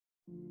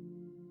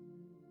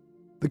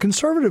The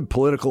Conservative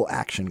Political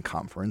Action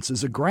Conference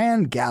is a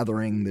grand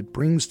gathering that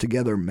brings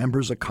together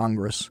members of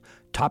Congress,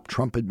 top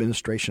Trump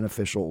administration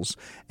officials,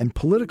 and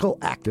political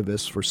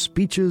activists for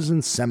speeches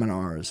and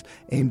seminars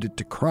aimed at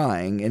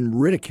decrying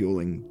and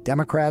ridiculing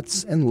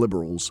Democrats and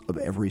liberals of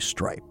every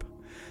stripe.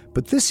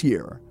 But this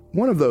year,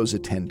 one of those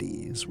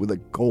attendees with a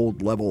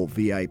gold-level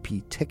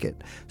VIP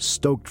ticket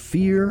stoked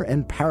fear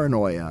and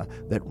paranoia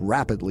that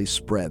rapidly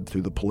spread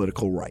through the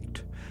political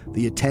right.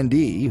 The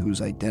attendee,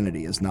 whose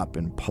identity has not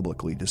been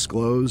publicly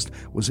disclosed,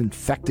 was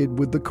infected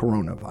with the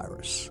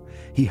coronavirus.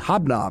 He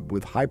hobnobbed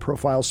with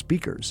high-profile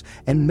speakers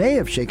and may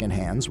have shaken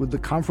hands with the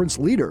conference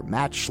leader,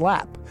 Matt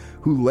Schlapp,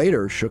 who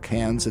later shook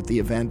hands at the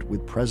event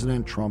with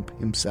President Trump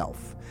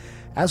himself.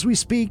 As we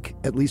speak,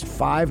 at least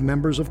 5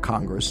 members of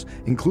Congress,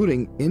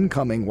 including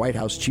incoming White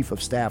House Chief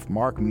of Staff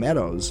Mark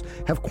Meadows,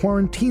 have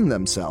quarantined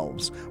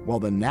themselves while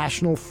the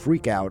national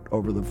freakout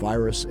over the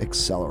virus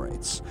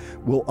accelerates.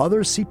 Will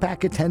other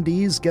CPAC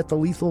attendees get the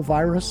lethal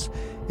virus?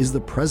 Is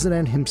the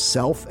president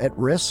himself at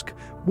risk?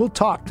 We'll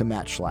talk to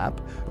Matt Schlapp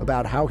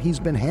about how he's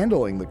been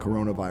handling the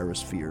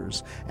coronavirus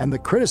fears and the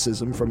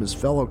criticism from his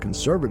fellow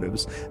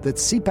conservatives that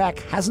CPAC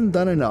hasn't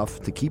done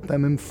enough to keep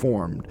them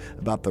informed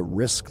about the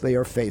risk they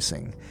are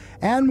facing.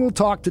 And we'll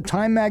talk to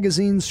Time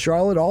Magazine's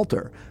Charlotte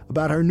Alter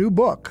about her new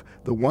book,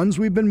 The Ones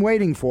We've Been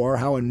Waiting For,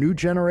 How a New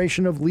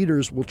Generation of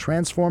Leaders Will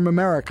Transform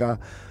America,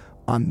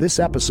 on this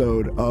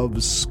episode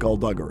of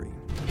Skullduggery.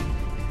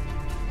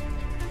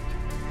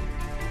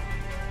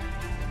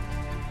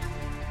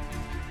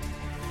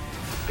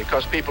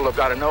 Because people have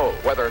got to know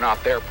whether or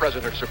not their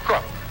president's a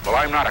crook. Well,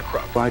 I'm not a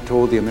crook. I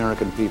told the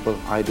American people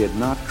I did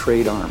not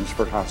trade arms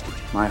for hostages.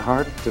 My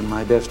heart and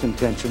my best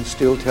intentions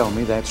still tell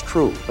me that's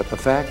true, but the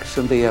facts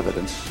and the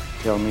evidence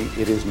tell me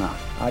it is not.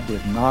 I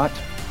did not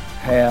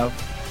have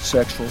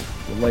sexual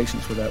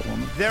relations with that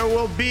woman. There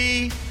will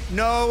be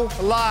no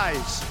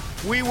lies.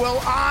 We will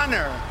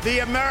honor the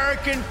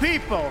American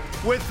people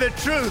with the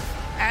truth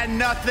and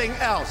nothing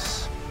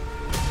else.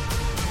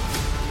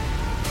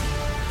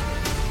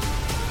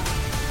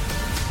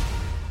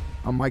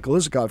 I'm Michael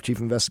Isikoff, Chief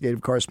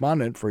Investigative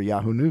Correspondent for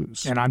Yahoo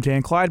News. And I'm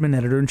Dan Kleidman,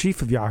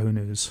 Editor-in-Chief of Yahoo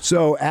News.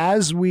 So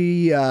as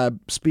we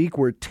speak,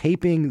 we're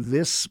taping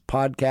this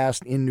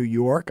podcast in New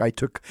York. I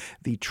took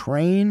the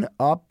train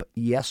up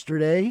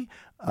yesterday,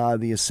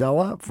 the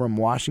Acela, from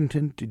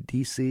Washington to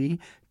D.C.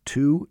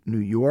 to New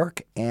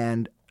York,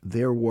 and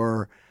there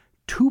were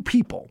 2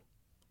 people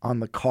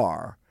on the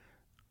car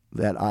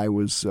that I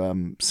was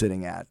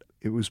sitting at.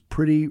 It was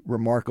pretty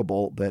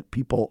remarkable that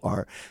people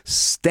are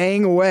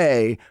staying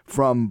away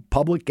from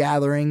public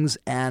gatherings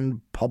and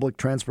public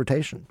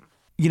transportation.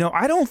 You know,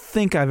 I don't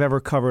think I've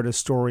ever covered a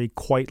story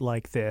quite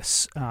like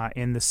this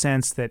in the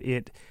sense that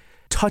it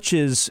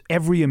touches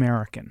every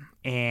American.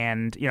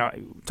 And, you know,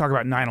 talk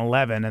about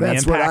 9/11 and That's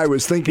the impact, what I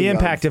was thinking the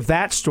impact of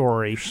that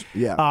story.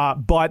 Yeah.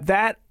 But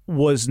that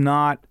was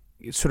not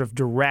sort of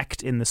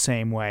direct in the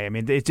same way. I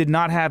mean, it did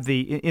not have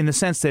in the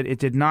sense that it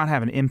did not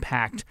have an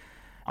impact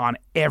on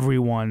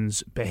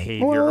everyone's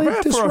behavior. Well, it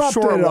for disrupted a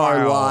short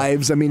our while.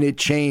 lives. I mean, it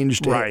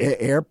changed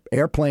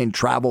airplane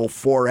travel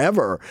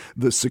forever.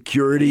 The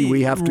security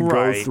we have to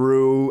go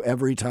through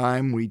every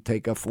time we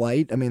take a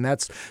flight. I mean,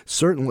 that's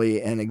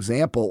certainly an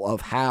example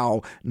of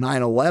how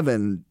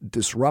 9/11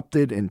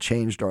 disrupted and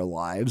changed our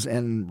lives.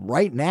 And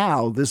right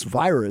now, this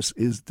virus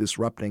is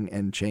disrupting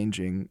and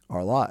changing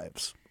our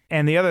lives.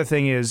 And the other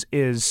thing is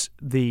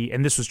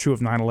and this was true of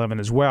 9/11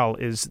 as well,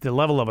 is the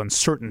level of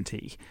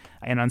uncertainty.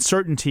 And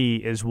uncertainty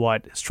is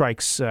what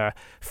strikes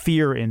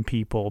fear in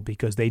people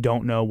because they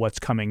don't know what's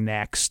coming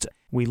next.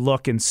 We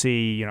look and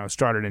see, you know, it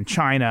started in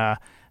China,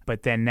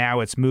 but then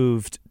now it's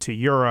moved to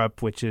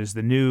Europe, which is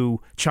the new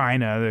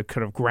China, the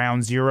kind of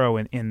ground zero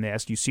in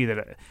this. You see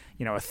that,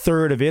 a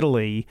third of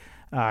Italy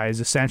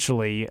is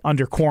essentially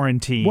under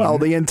quarantine. Well,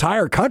 the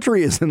entire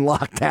country is in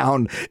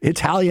lockdown.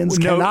 Italians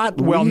cannot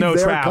leave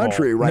their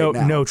country now.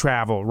 No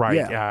travel, right?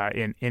 Yeah.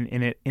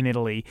 In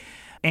Italy,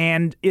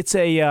 and it's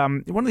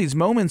one of these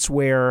moments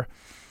where,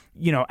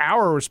 you know,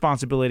 our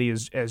responsibility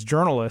as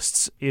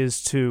journalists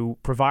is to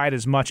provide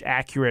as much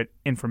accurate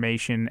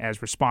information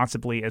as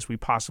responsibly as we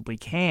possibly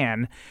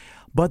can.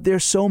 But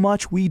there's so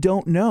much we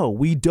don't know.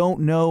 We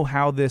don't know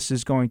how this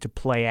is going to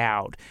play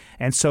out.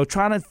 And so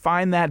trying to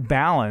find that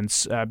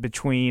balance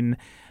between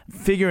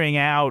figuring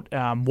out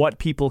what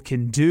people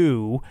can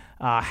do,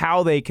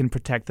 how they can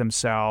protect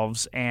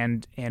themselves,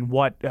 and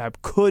what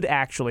could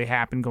actually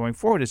happen going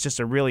forward is just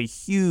a really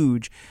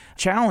huge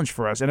challenge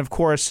for us. And of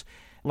course,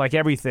 like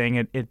everything,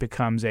 it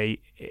becomes a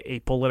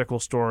political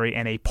story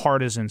and a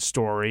partisan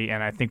story,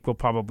 and I think we'll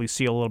probably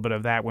see a little bit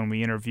of that when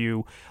we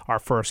interview our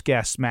first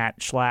guest, Matt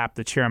Schlapp,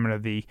 the chairman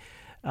of the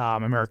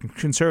American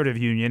Conservative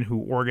Union, who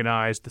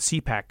organized the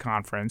CPAC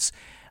conference.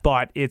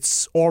 But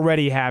it's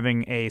already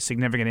having a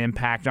significant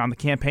impact on the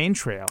campaign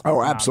trail.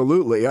 Oh,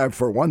 absolutely.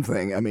 For one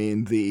thing, I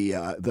mean, the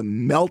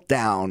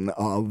meltdown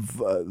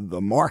of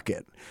the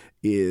market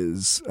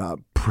is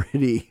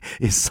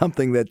is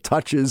something that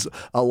touches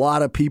a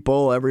lot of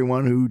people.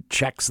 Everyone who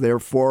checks their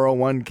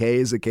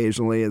 401ks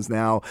occasionally is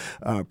now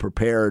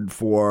prepared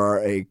for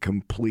a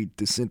complete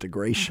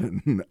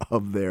disintegration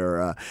of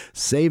their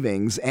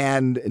savings.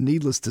 And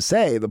needless to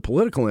say, the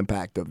political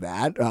impact of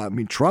that,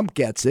 Trump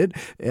gets it.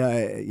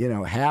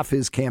 Half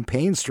his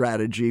campaign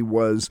strategy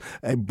was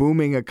a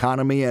booming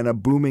economy and a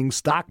booming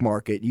stock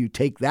market. You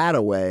take that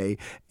away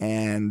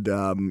and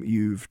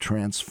you've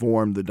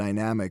transformed the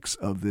dynamics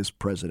of this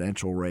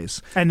presidential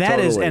race. And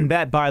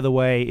that, by the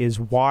way, is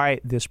why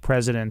this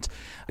president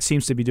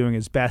seems to be doing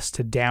his best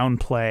to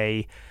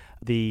downplay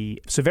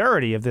the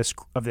severity of this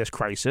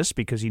crisis,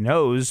 because he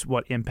knows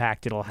what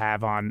impact it'll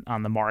have on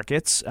the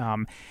markets.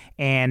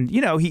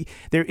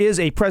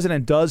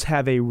 President does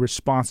have a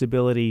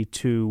responsibility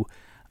to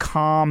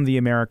calm the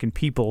American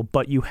people,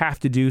 but you have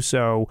to do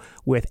so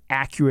with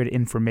accurate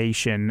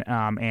information,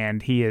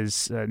 and he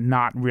has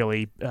not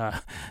really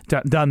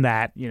done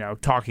that,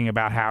 talking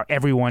about how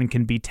everyone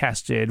can be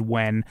tested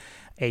when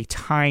a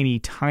tiny,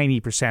 tiny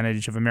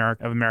percentage of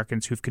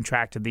Americans who've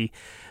contracted the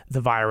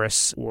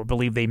virus or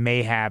believe they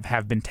may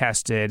have been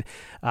tested,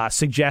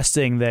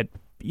 suggesting that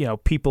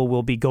people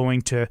will be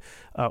going to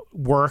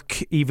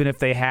work even if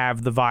they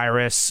have the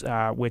virus,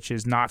 which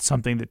is not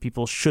something that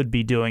people should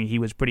be doing. He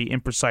was pretty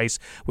imprecise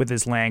with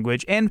his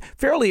language and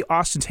fairly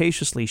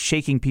ostentatiously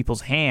shaking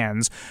people's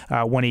hands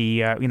when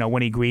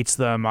he greets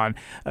them on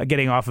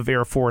getting off of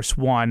Air Force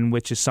One,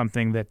 which is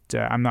something that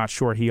I'm not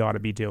sure he ought to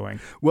be doing.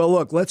 Well,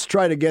 look, let's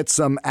try to get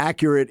some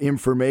accurate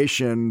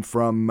information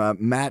from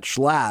Matt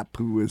Schlapp,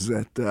 who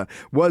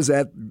was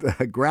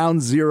at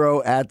ground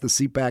zero at the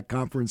CPAC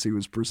conference. He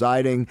was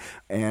presiding.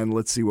 And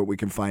let's see what we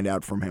can find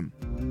out from him.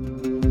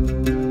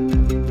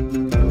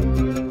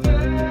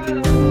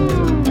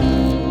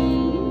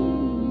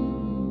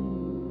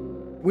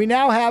 We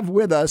now have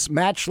with us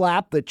Matt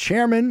Schlapp, the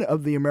chairman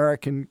of the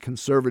American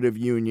Conservative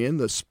Union,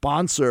 the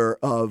sponsor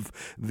of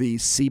the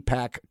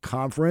CPAC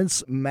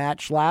conference. Matt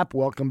Schlapp,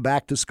 welcome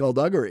back to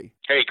Skullduggery.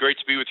 Hey, great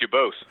to be with you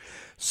both.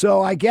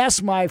 So I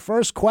guess my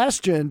first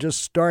question,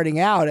 just starting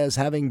out as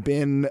having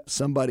been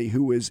somebody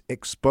who was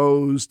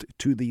exposed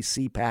to the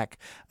CPAC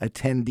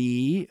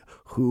attendee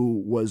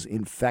who was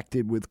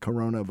infected with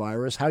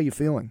coronavirus, how are you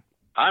feeling?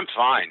 I'm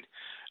fine.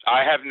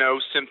 I have no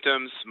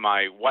symptoms.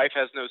 My wife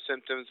has no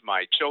symptoms.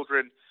 My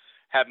children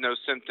have no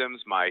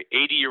symptoms. My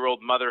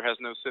 80-year-old mother has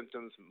no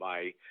symptoms.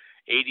 My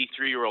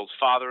 83-year-old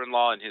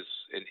father-in-law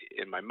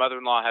and my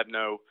mother-in-law have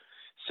no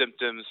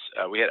symptoms.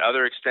 We had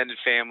other extended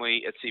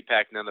family at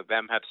CPAC. None of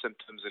them have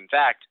symptoms. In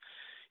fact,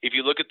 if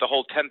you look at the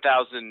whole 10,000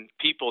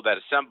 people that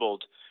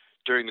assembled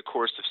during the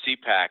course of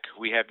CPAC,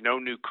 we have no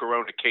new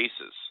corona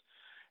cases.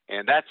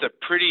 And that's a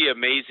pretty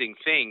amazing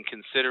thing,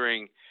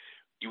 considering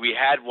we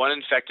had one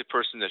infected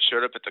person that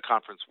showed up at the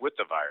conference with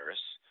the virus,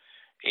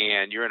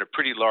 and you're in a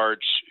pretty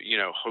large,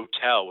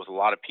 hotel with a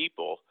lot of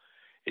people.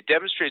 It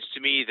demonstrates to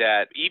me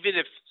that even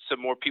if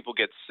some more people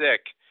get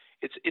sick,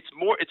 it's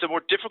a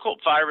more difficult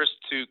virus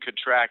to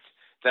contract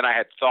than I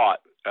had thought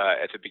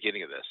at the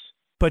beginning of this.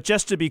 But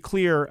just to be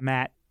clear,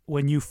 Matt,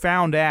 when you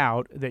found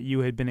out that you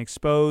had been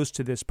exposed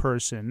to this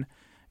person,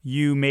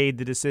 you made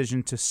the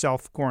decision to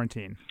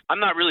self-quarantine. I'm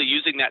not really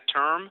using that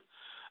term.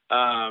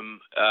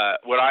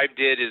 What I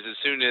did is, as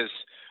soon as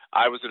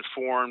I was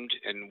informed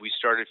and we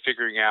started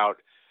figuring out,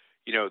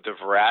 the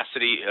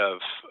veracity of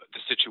the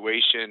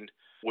situation,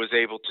 was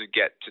able to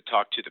get to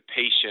talk to the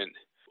patient,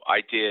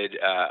 I did.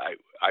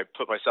 I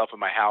put myself in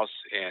my house,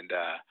 and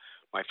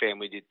my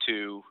family did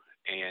too,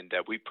 and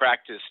we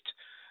practiced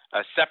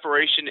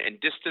separation and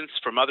distance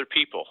from other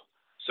people.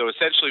 So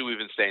essentially, we've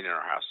been staying in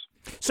our house.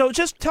 So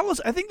just tell us,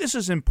 I think this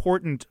is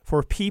important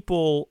for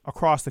people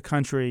across the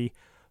country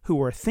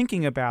who are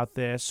thinking about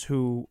this,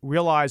 who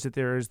realize that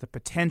there is the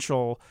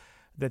potential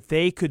that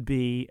they could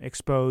be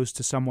exposed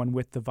to someone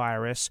with the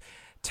virus.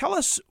 Tell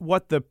us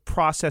what the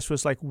process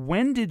was like.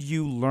 When did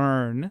you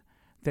learn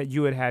that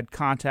you had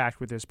contact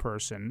with this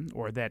person,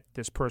 or that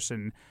this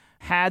person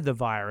had the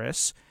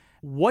virus?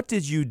 What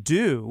did you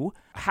do?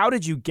 How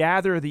did you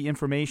gather the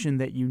information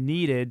that you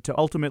needed to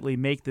ultimately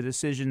make the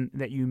decision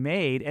that you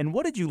made? And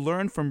what did you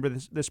learn from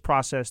this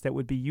process that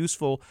would be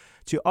useful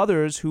to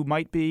others who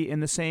might be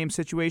in the same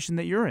situation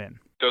that you're in?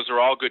 Those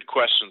are all good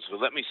questions. But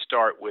let me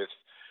start with,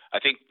 I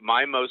think,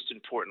 my most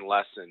important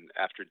lesson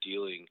after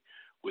dealing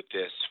with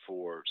this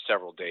for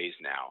several days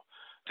now.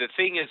 The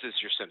thing is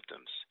your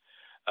symptoms.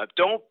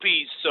 Don't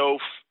be so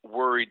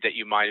worried that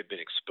you might have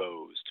been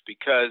exposed,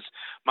 because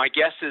my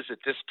guess is at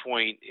this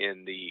point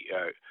in the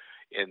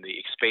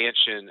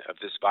expansion of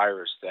this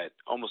virus that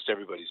almost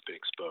everybody's been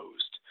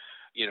exposed.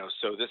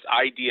 So this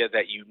idea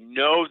that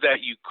that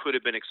you could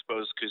have been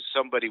exposed because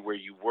somebody where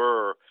you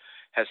were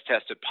has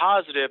tested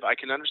positive, I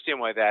can understand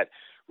why that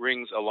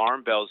rings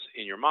alarm bells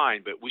in your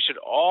mind, but we should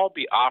all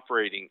be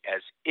operating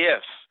as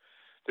if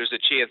there's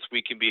a chance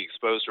we can be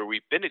exposed or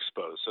we've been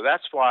exposed. So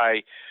that's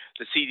why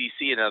the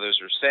CDC and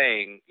others are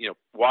saying,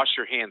 wash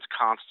your hands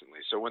constantly.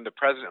 So when the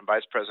president and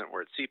vice president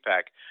were at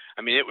CPAC,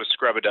 it was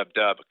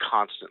scrub-a-dub-dub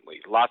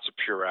constantly, lots of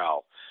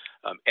Purell,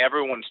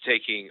 Everyone's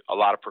taking a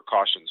lot of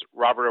precautions.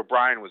 Robert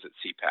O'Brien was at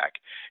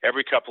CPAC.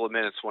 Every couple of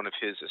minutes, one of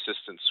his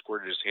assistants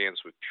squirted his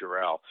hands with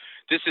Purell.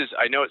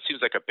 I know it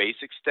seems like a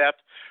basic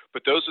step,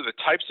 but those are the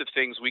types of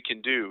things we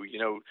can do. You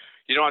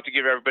don't have to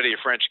give everybody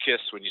a French kiss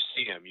when you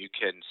see them. You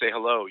can say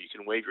hello. You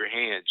can wave your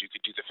hands. You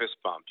could do the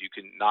fist bump. You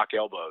can knock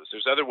elbows.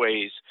 There's other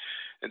ways,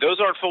 and those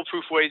aren't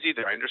foolproof ways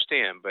either, I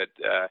understand, but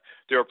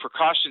there are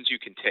precautions you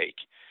can take.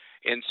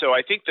 And so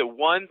I think the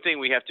one thing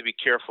we have to be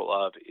careful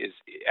of is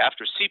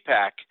after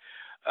CPAC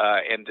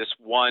and this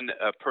one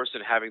person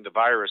having the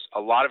virus,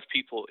 a lot of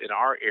people in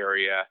our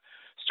area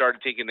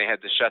started thinking they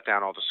had to shut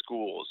down all the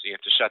schools. You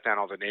have to shut down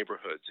all the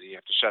neighborhoods. And you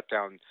have to shut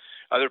down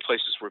other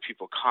places where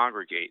people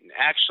congregate. And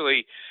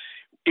actually,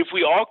 if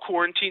we all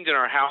quarantined in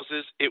our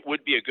houses, it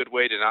would be a good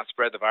way to not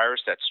spread the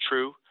virus. That's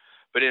true.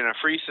 But in a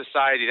free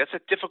society, that's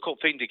a difficult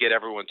thing to get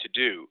everyone to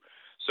do.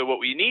 So what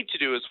we need to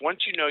do is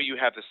once you know you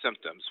have the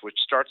symptoms, which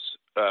starts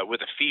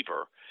with a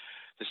fever,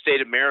 the state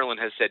of Maryland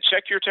has said,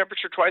 check your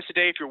temperature twice a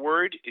day if you're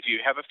worried. If you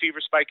have a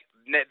fever spike,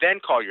 then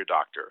call your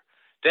doctor.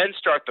 Then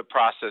start the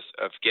process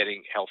of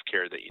getting health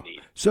care that you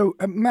need. So,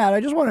 Matt,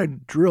 I just want to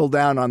drill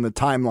down on the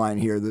timeline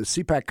here. The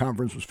CPAC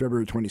conference was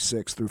February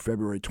 26th through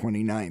February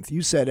 29th.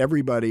 You said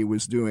everybody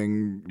was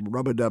doing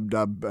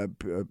rub-a-dub-dub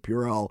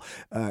Purell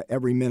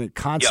every minute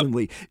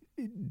constantly.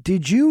 Yep.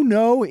 Did you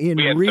know we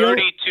had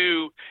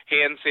 32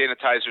 hand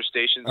sanitizer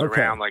stations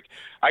around. Like,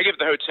 I give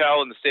the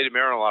hotel and the state of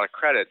Maryland a lot of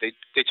credit.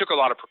 They took a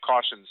lot of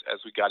precautions as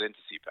we got into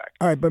CPAC.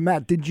 All right, but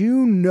Matt, did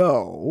you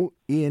know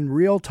in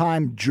real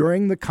time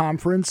during the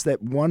conference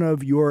that one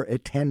of your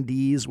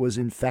attendees was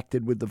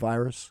infected with the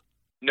virus?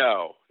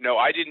 No,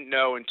 I didn't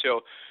know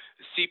until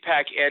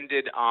CPAC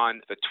ended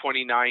on the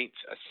 29th,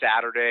 a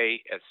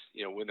Saturday, as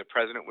when the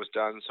president was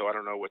done. So I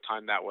don't know what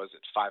time that was,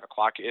 at 5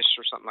 o'clock-ish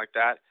or something like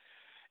that.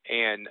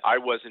 And I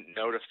wasn't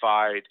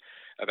notified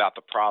about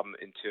the problem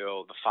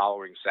until the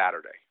following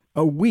Saturday.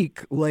 A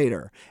week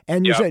later.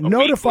 And you said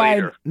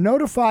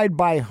notified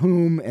by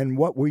whom, and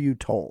what were you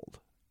told?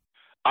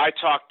 I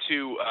talked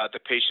to the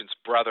patient's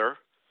brother,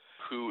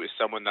 who is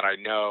someone that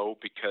I know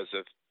because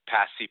of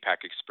past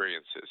CPAC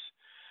experiences.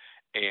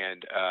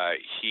 And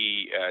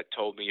he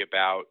told me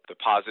about the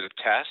positive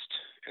test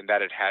and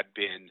that it had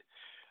been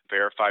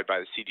verified by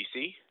the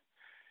CDC.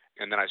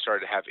 And then I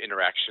started to have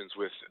interactions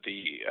with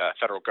the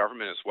federal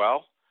government as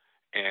well.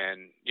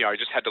 And, I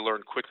just had to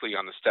learn quickly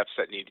on the steps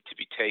that needed to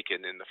be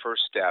taken. And the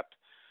first step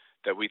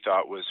that we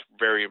thought was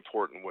very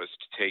important was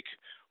to take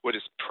what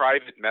is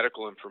private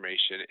medical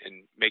information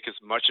and make as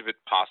much of it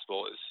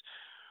possible as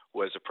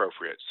was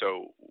appropriate.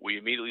 So we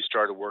immediately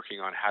started working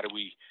on how do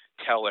we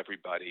tell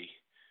everybody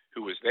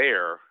who was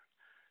there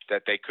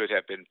that they could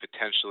have been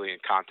potentially in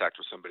contact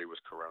with somebody with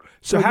corona.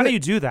 So how do you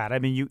do that? I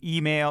mean,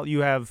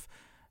 you have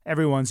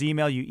everyone's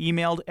email. You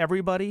emailed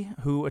everybody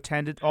who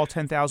attended, all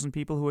 10,000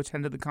 people who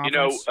attended the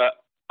conference?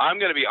 I'm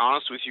going to be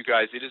honest with you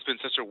guys. It has been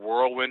such a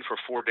whirlwind for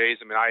 4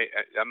 days. I mean,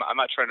 I'm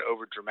not trying to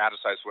over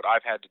dramatize what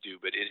I've had to do,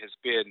 but it has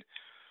been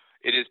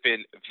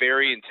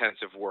very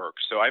intensive work.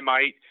 So I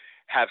might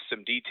have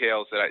some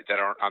details that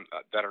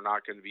are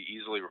not going to be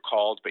easily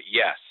recalled. But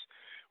yes,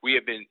 we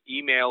have been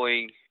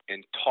emailing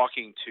and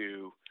talking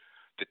to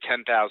the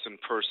 10,000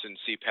 person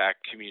CPAC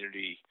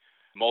community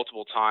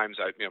multiple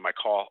times. My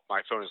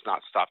phone has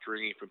not stopped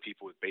ringing from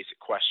people with basic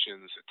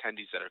questions,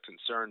 attendees that are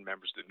concerned,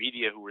 members of the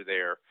media who were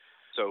there.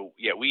 So,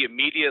 yeah, we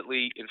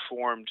immediately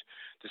informed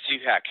the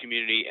CPAC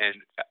community, and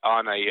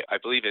I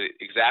believe at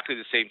exactly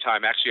the same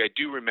time. Actually, I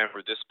do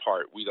remember this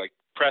part. We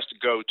pressed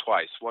go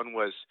twice. One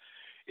was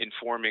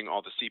informing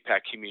all the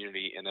CPAC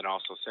community, and then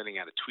also sending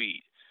out a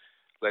tweet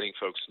letting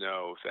folks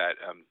know that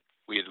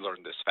we had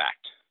learned this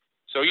fact.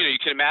 So, you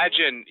can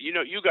imagine,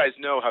 you guys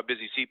know how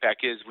busy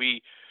CPAC is.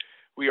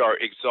 We are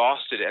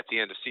exhausted at the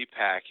end of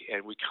CPAC,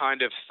 and we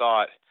kind of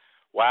thought,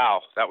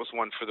 wow, that was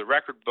one for the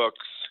record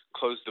books,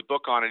 closed the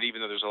book on it,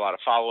 even though there's a lot of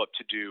follow-up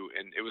to do.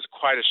 And it was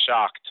quite a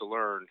shock to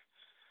learn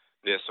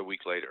this a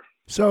week later.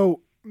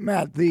 So,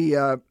 Matt,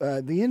 the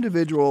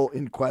individual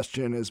in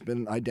question has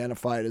been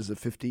identified as a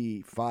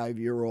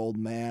 55-year-old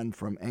man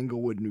from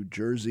Englewood, New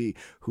Jersey,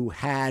 who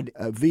had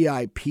a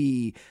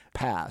VIP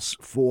pass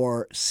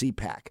for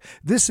CPAC.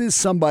 This is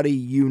somebody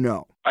you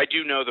know. I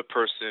do know the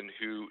person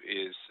who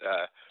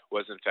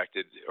was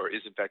infected or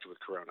is infected with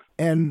corona.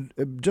 And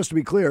just to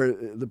be clear,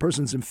 the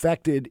person's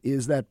infected.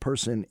 Is that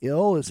person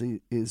ill?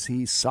 Is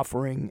he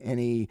suffering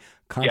any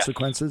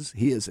consequences?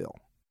 Yes. He is ill.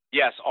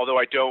 Yes, although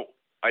I don't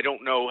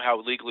know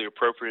how legally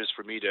appropriate it is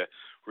for me to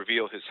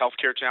reveal his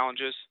healthcare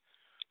challenges.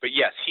 But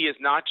yes, he is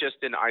not just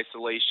in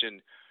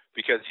isolation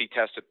because he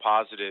tested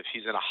positive.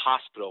 He's in a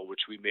hospital,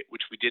 which we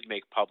did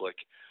make public,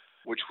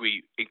 which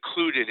we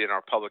included in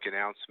our public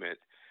announcement.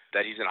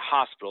 That he's in a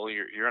hospital.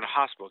 You're in a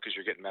hospital because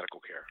you're getting medical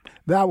care.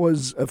 That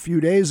was a few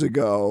days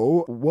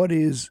ago. What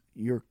is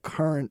your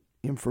current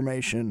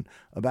information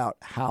about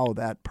how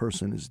that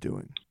person is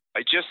doing?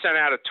 I just sent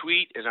out a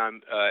tweet, and I'm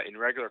in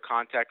regular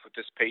contact with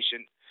this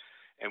patient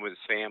and with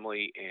his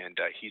family, and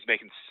he's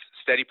making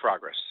steady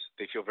progress.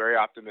 They feel very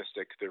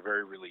optimistic. They're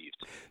very relieved.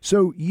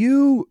 So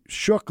you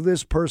shook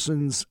this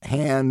person's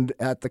hand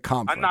at the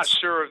conference? I'm not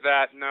sure of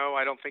that. No,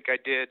 I don't think I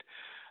did.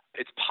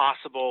 It's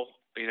possible.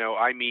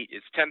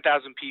 It's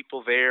 10,000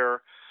 people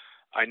there.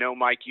 I know,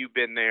 Mike, you've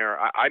been there.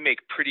 I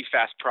make pretty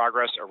fast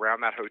progress around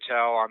that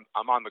hotel.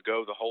 I'm on the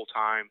go the whole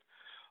time.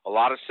 A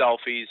lot of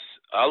selfies,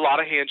 a lot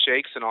of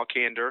handshakes in all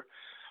candor,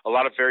 a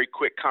lot of very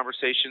quick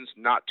conversations,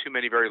 not too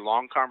many very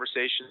long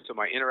conversations. So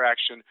my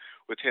interaction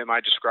with him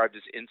I described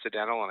as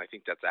incidental, and I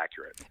think that's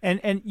accurate.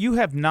 And you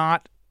have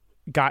not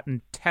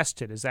gotten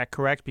tested, is that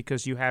correct?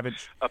 Because you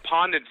haven't...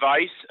 Upon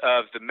advice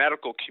of the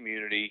medical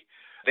community,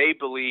 they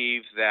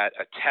believe that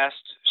a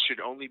test should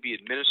only be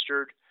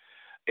administered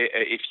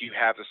if you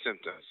have the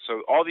symptoms.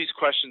 So all these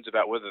questions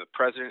about whether the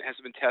president has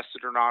been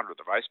tested or not, or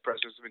the vice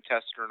president has been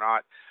tested or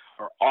not,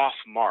 are off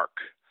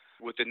mark.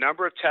 With the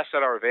number of tests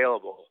that are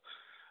available,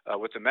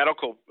 what the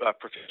medical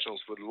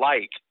professionals would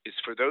like is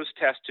for those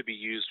tests to be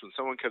used when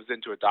someone comes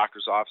into a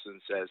doctor's office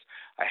and says,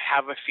 I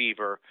have a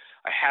fever,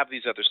 I have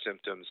these other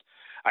symptoms.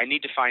 I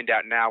need to find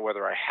out now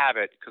whether I have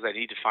it because I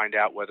need to find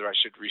out whether I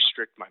should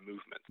restrict my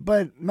movement.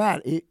 But,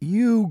 Matt,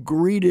 you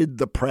greeted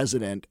the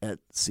president at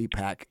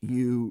CPAC.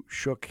 You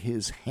shook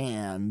his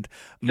hand.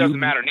 It doesn't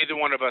matter. Neither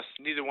one of us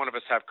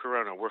have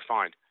corona. We're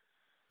fine.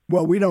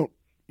 Well,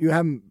 you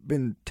haven't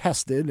been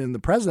tested, and the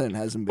president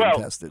hasn't been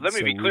tested. Let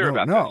me be clear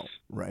about this.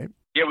 Right?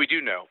 Yeah, we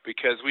do know,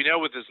 because we know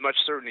with as much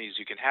certainty as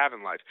you can have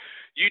in life.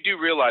 You do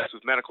realize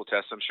with medical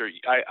tests, I'm sure,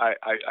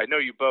 I know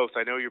you both.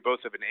 I know you're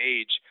both of an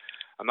age.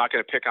 I'm not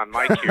going to pick on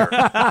Mike here,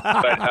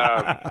 but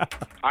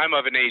I'm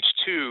of an age,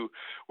 too,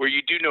 where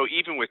you do know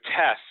even with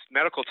tests,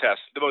 medical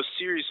tests, the most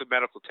serious of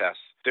medical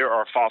tests, there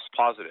are false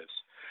positives.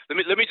 Let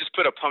me just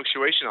put a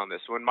punctuation on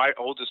this. When my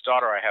oldest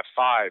daughter, I have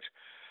 5,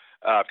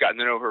 I've gotten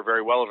to know her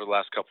very well over the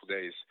last couple of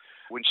days.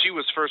 When she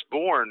was first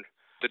born,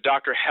 the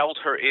doctor held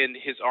her in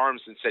his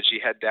arms and said she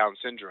had Down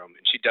syndrome,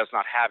 and she does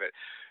not have it.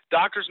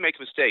 Doctors make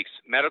mistakes.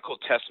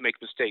 Medical tests make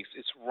mistakes.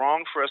 It's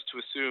wrong for us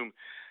to assume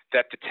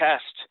that the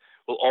test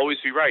will always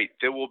be right.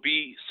 There will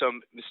be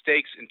some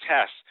mistakes in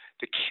tests.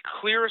 The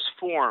clearest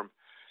form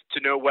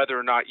to know whether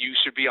or not you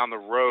should be on the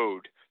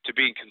road to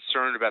being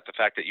concerned about the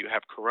fact that you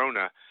have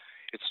corona,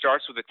 it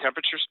starts with a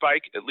temperature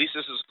spike. At least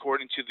this is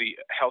according to the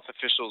health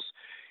officials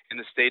in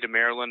the state of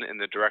Maryland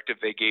and the directive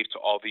they gave to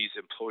all these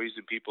employees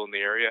and people in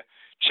the area.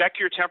 Check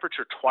your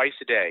temperature twice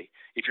a day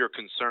if you're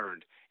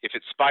concerned. If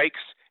it spikes,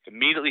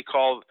 immediately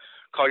call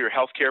your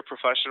healthcare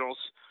professionals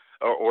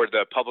or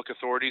the public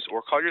authorities,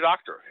 or call your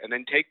doctor, and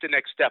then take the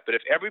next step. But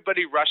if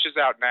everybody rushes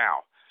out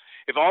now,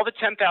 if all the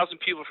 10,000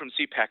 people from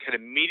CPAC had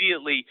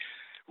immediately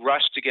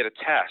rushed to get a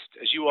test,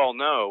 as you all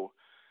know,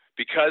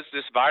 because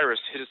this virus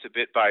hit us a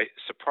bit by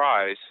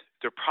surprise,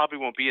 there probably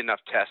won't be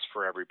enough tests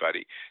for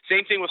everybody.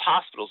 Same thing with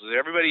hospitals. If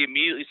everybody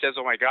immediately says,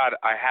 oh, my God,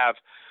 I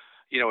have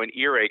an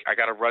earache, I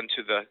got to run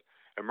to the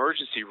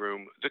emergency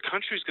room, the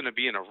country's going to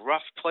be in a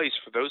rough place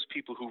for those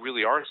people who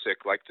really are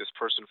sick, like this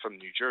person from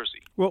New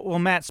Jersey. Well,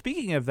 Matt,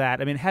 speaking of that,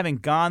 I mean, having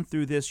gone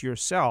through this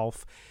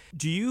yourself,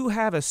 do you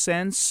have a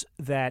sense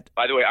that...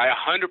 By the way, I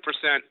 100%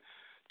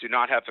 do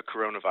not have the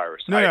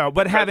coronavirus.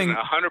 But having... 100%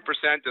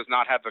 does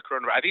not have the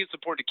coronavirus. I think it's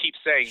important to keep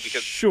saying,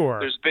 because sure.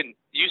 There's been...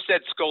 You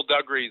said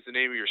Skullduggery is the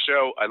name of your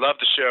show. I love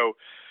the show.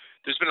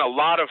 There's been a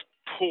lot of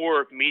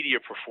poor media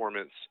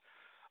performance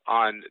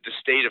on the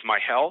state of my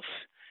health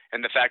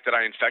and the fact that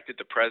I infected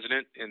the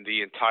president and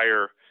the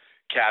entire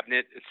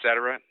cabinet, et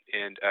cetera,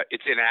 and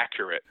it's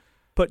inaccurate.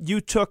 But you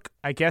took,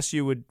 I guess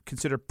you would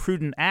consider,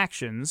 prudent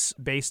actions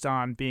based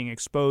on being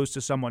exposed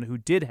to someone who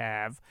did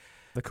have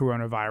the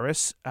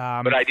coronavirus.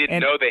 But I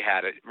didn't know they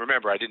had it.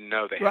 Remember, I didn't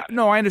know they had it.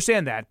 No, I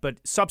understand that, but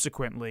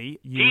subsequently...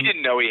 He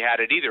didn't know he had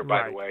it either,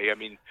 by the way. I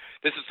mean,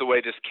 this is the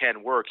way this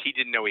can work. He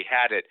didn't know he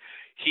had it.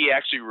 He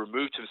actually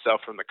removed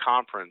himself from the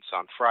conference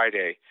on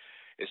Friday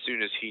as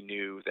soon as he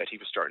knew that he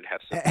was starting to have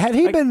symptoms. Had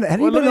he been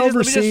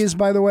overseas,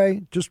 by the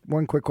way? Just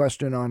one quick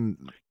question on...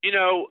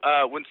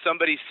 When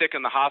somebody's sick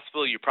in the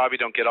hospital, you probably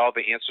don't get all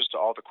the answers to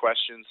all the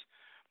questions.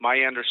 My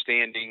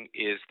understanding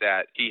is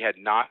that he had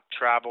not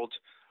traveled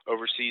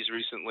overseas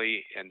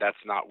recently, and that's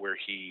not where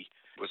he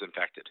was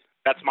infected.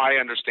 That's my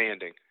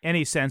understanding.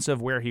 Any sense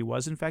of where he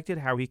was infected,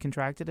 how he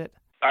contracted it?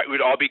 It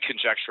would all be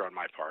conjecture on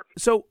my part.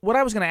 So what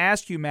I was going to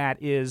ask you,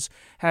 Matt, is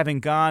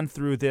having gone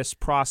through this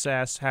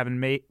process, having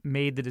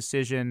made the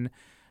decision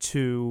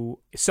to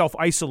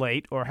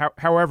self-isolate, or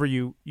however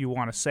you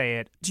want to say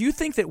it, do you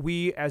think that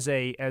we as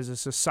a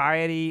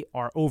society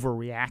are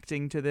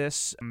overreacting to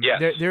this?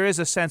 Yes. There is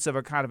a sense of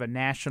a kind of a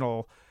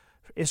national,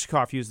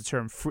 Isikoff used the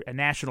term, a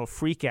national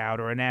freakout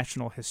or a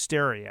national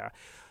hysteria.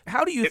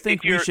 How do you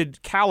think we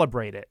should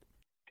calibrate it?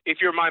 If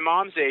you're my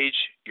mom's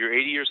age, you're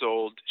 80 years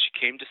old, she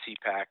came to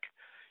CPAC.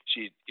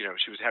 She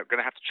was going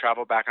to have to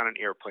travel back on an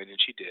airplane, and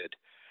she did.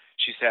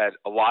 She's had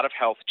a lot of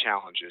health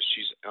challenges.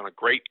 She's on a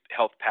great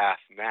health path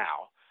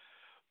now.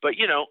 But,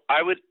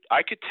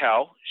 I could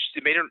tell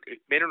it made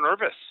her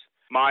nervous.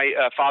 My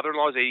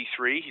father-in-law is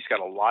 83. He's got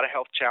a lot of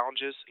health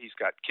challenges. He's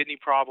got kidney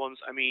problems.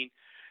 I mean,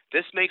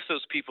 This makes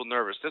those people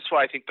nervous. That's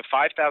why I think the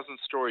 5,000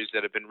 stories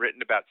that have been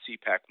written about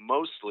CPAC,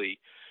 mostly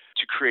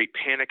to create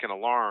panic and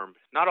alarm,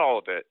 not all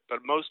of it, but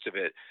most of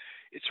it,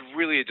 it's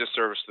really a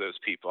disservice to those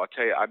people. I'll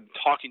tell you, I'm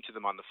talking to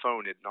them on the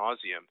phone ad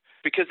nauseum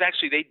because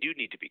actually they do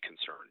need to be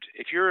concerned.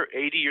 If you're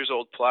 80 years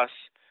old plus,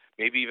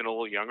 maybe even a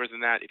little younger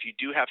than that, if you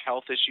do have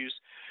health issues,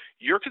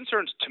 your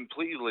concern's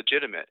completely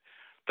legitimate.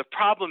 The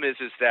problem is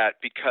that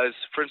because,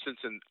 for instance,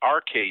 in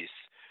our case,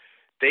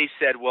 they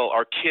said, well,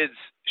 our kids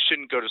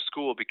shouldn't go to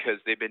school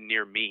because they've been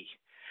near me.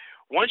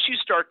 Once you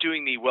start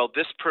doing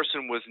this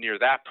person was near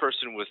that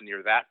person was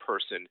near that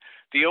person,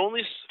 the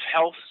only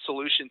health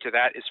solution to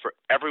that is for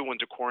everyone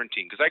to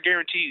quarantine. Because I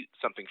guarantee you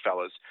something,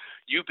 fellas,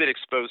 you've been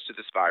exposed to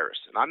this virus.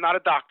 And I'm not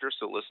a doctor,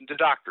 so listen to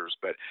doctors,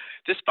 but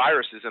this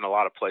virus is in a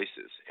lot of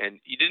places.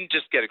 And you didn't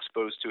just get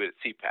exposed to it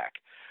at CPAC.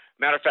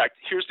 Matter of fact,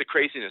 here's the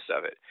craziness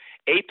of it.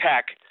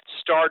 APAC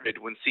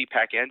started when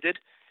CPAC ended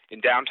in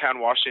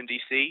downtown Washington,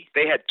 D.C.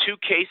 They had 2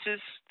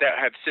 cases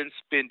that have since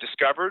been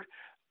discovered.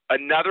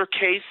 Another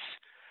case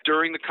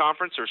during the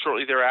conference or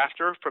shortly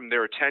thereafter from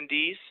their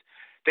attendees.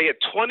 They had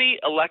 20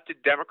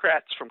 elected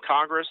Democrats from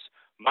Congress,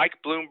 Mike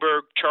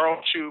Bloomberg,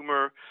 Charles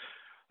Schumer,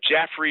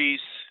 Jeffries,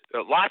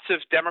 lots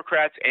of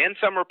Democrats and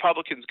some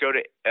Republicans go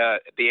to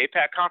the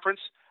APAC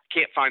conference.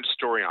 Can't find a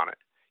story on it.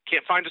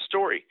 Can't find a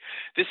story.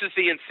 This is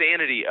the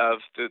insanity of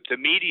the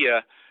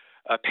media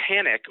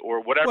panic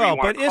or whatever you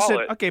want to call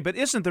it. Okay, but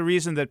isn't the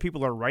reason that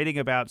people are writing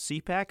about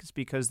CPAC is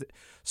because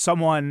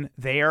someone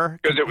there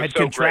had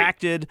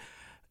contracted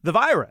the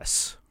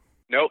virus?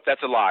 Nope,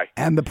 that's a lie.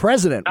 And the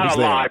president was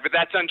there. Not a lie, but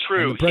that's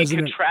untrue. He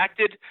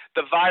contracted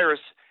the virus,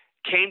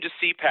 came to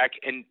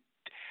CPAC, and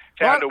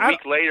found a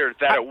week later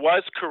that it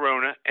was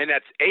corona, and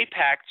that's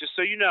APAC. Just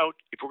so you know,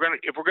 if we're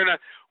gonna,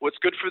 what's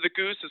good for the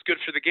goose is good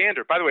for the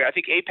gander. By the way, I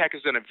think APAC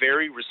has done a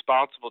very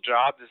responsible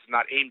job. This is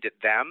not aimed at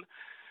them,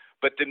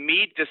 but the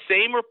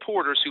same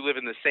reporters who live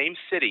in the same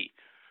city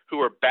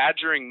who are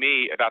badgering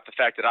me about the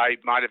fact that I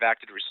might have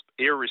acted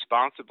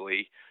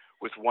irresponsibly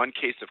with one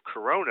case of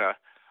corona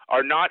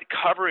are not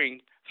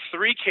covering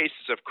 3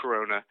 cases of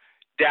corona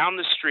down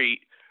the street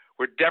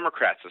where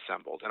Democrats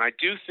assembled. And I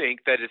do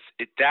think that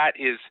that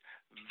is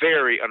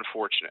very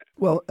unfortunate.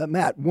 Well,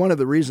 Matt, one of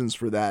the reasons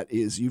for that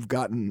is you've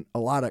gotten a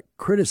lot of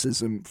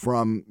criticism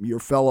from your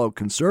fellow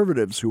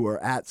conservatives who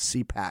are at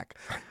CPAC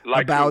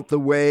about the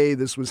way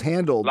this was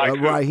handled.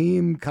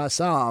 Raheem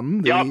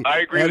Kassam, the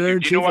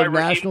editor-in-chief of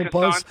National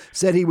Post,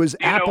 said he was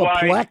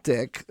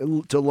apoplectic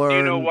to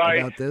learn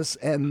about this.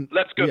 And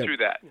let's go through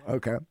that.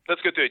 Okay.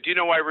 Let's go through it. Do you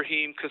know why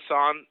Raheem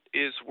Kassam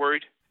is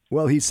worried?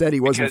 Well, he said he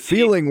wasn't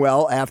feeling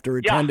well after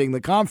attending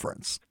the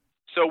conference.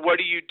 So what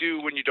do you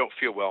do when you don't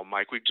feel well,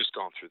 Mike? We've just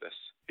gone through this.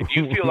 If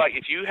you feel like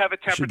if you have a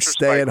temperature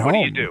spike, what do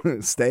you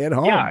do? Stay at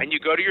home. Yeah, and you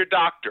go to your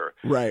doctor.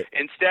 Right.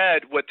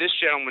 Instead, what this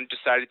gentleman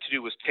decided to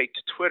do was take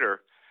to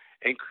Twitter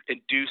and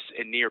induce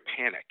a near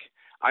panic.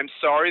 I'm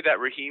sorry that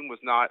Raheem was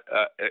not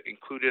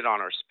included on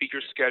our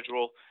speaker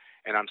schedule,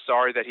 and I'm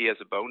sorry that he has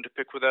a bone to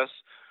pick with us.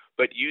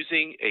 But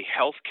using a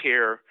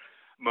healthcare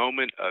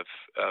moment of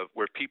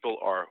where people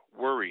are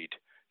worried,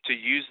 to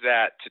use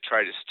that to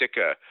try to stick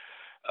a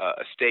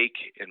stake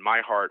in my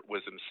heart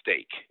was a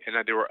mistake. And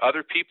there were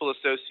other people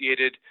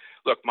associated.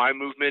 Look, my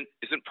movement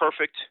isn't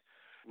perfect.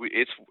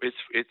 It's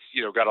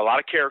got a lot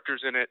of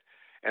characters in it.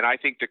 And I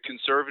think the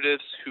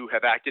conservatives who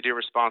have acted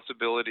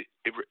irresponsibly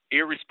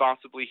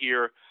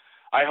here,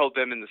 I hold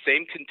them in the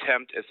same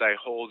contempt as I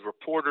hold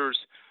reporters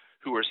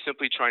who are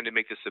simply trying to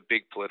make this a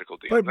big political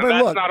deal. But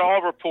that's look, not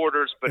all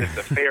reporters, but it's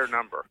a fair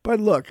number. But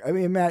look, I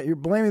mean, Matt, you're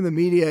blaming the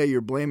media,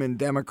 you're blaming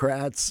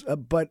Democrats,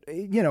 but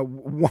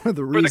one of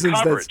the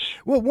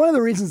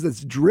reasons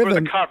that's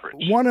driven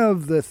one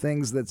of the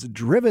things that's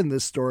driven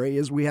this story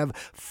is we have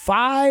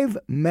 5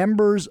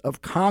 members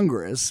of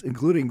Congress,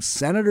 including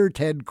Senator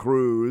Ted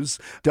Cruz,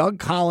 Doug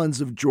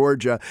Collins of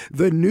Georgia,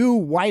 the new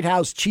White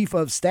House Chief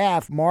of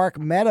Staff Mark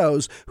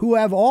Meadows, who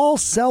have all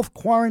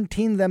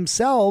self-quarantined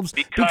themselves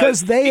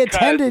because they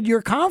attended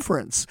your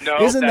conference.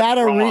 No, isn't that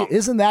wrong.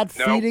 Isn't that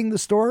feeding the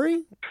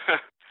story?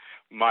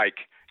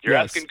 Mike, you're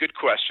asking good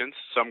questions,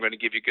 so I'm going to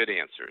give you good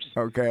answers.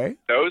 Okay.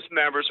 Those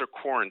members are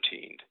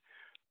quarantined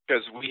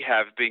because we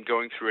have been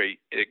going through an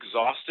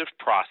exhaustive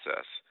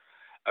process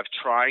of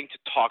trying to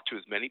talk to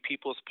as many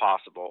people as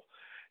possible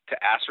to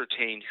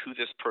ascertain who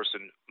this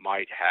person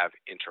might have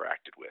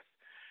interacted with.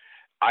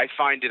 I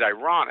find it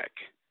ironic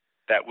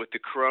that with the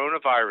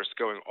coronavirus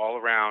going all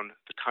around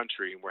the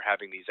country and we're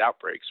having these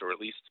outbreaks, or at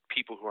least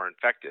people who are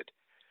infected,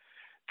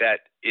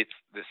 that it's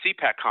the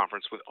CPAC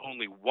conference with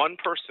only one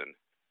person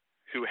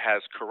who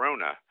has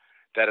corona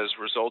that has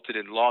resulted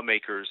in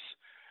lawmakers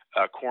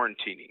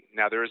quarantining.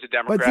 Now, there is a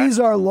Democrat. But these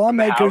are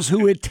lawmakers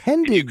who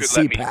attended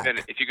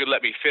CPAC. If you could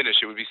let me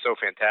finish, it would be so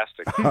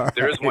fantastic.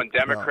 There is one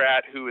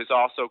Democrat who is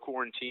also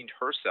quarantined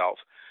herself,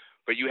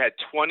 but you had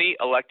 20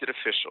 elected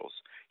officials.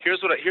 Here's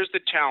the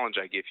challenge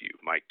I give you,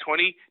 Mike.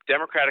 20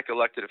 Democratic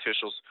elected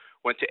officials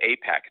went to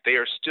APAC. They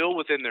are still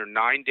within their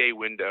 9-day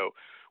window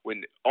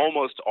when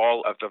almost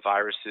all of the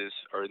viruses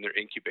are in their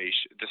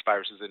incubation. This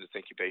virus is in its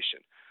incubation.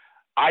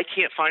 I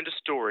can't find a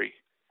story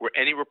where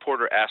any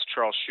reporter asked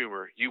Charles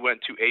Schumer, you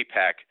went to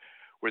AIPAC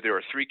where there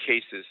are 3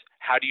 cases.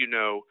 How do you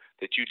know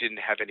that you didn't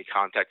have any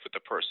contact with the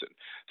person?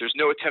 There's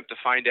no attempt to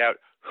find out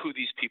who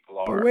these people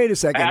are. But wait a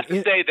second. I have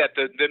to say that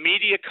the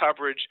media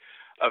coverage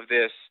of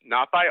this,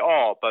 not by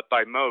all, but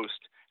by most,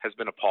 has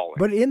been appalling.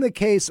 But in the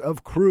case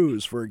of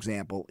Cruz, for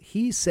example,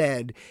 he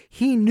said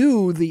he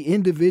knew the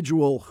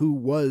individual who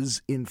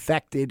was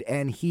infected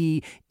and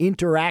he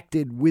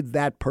interacted with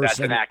that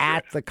person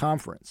at the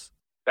conference.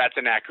 That's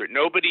inaccurate.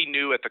 Nobody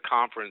knew at the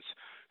conference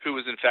who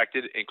was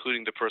infected,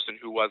 including the person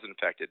who was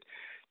infected.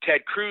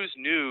 Ted Cruz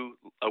knew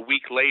a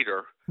week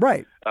later,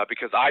 right?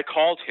 Because I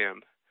called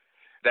him,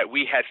 that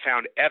we had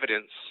found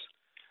evidence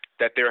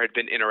that there had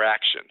been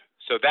interaction.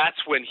 So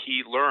that's when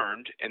he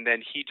learned, and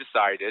then he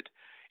decided,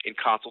 in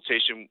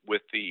consultation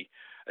with the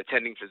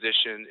attending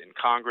physician in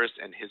Congress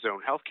and his own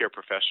healthcare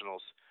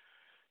professionals,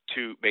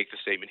 to make the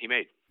statement he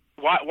made.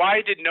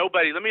 Why did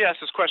nobody – let me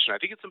ask this question. I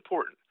think it's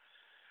important.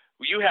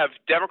 You have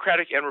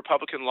Democratic and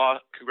Republican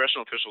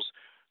congressional officials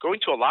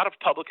going to a lot of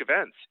public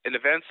events, and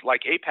events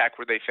like AIPAC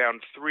where they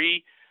found 3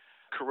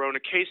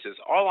 corona cases.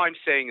 All I'm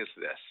saying is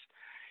this.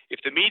 If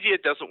the media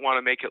doesn't want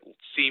to make it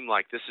seem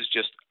like this is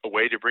just a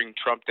way to bring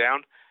Trump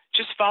down,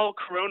 just follow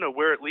corona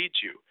where it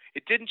leads you.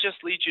 It didn't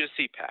just lead you to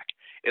CPAC.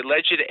 It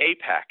led you to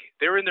AIPAC.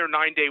 They're in their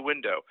 9-day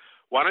window.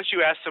 Why don't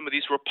you ask some of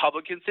these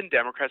Republicans and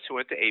Democrats who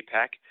went to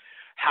AIPAC,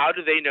 how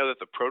do they know that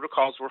the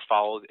protocols were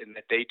followed and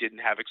that they didn't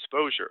have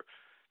exposure?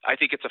 I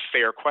think it's a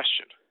fair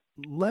question.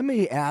 Let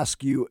me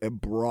ask you a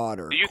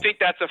broader. Do you think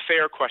that's a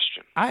fair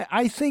question?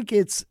 I think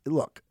it's,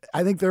 look,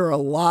 I think there are a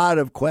lot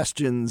of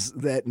questions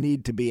that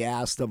need to be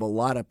asked of a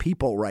lot of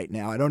people right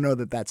now. I don't know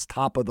that that's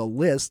top of the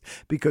list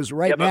because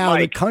right now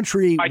Mike, the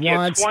country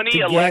wants 20 to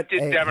get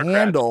elected a Democrats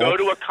handle. Go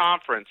to a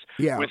conference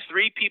with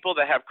 3 people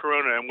that have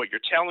corona, and what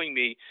you're telling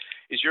me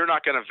is you're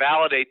not going to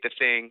validate the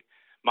thing.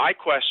 My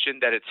question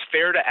that it's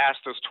fair to ask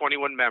those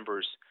 21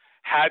 members,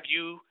 has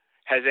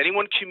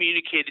anyone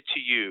communicated to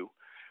you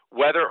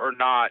whether or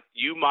not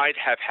you might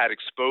have had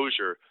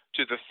exposure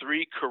to the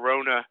 3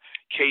 corona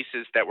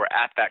cases that were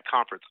at that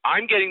conference?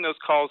 I'm getting those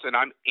calls and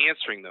I'm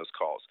answering those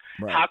calls.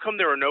 Right. How come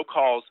there are no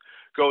calls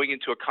going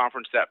into a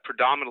conference that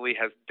predominantly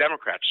has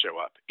Democrats show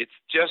up? It's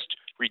just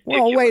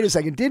ridiculous. Well, wait a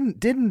second.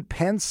 Didn't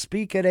Pence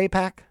speak at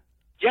AIPAC?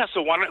 Yeah,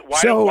 so why are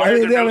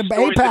there no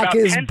stories AIPAC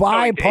is Pence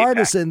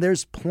bipartisan.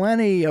 There's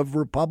plenty of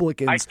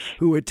Republicans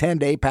who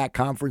attend AIPAC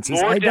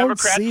conferences. I don't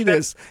see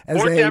this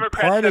as a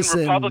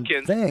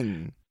partisan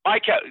thing.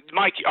 Mike,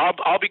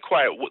 I'll be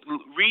quiet.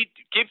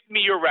 Give me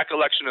your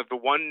recollection of the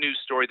one news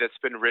story that's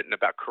been written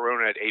about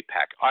corona at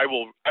AIPAC. I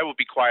will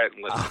be quiet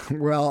and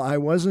listen. Well, I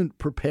wasn't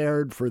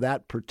prepared for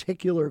that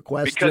particular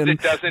question. Because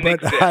it doesn't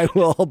exist. It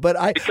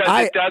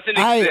doesn't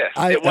exist.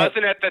 It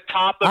wasn't at the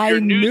top of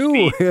your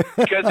news feed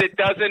because it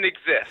doesn't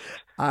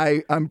exist.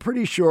 I'm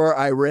pretty sure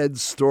I read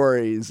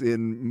stories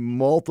in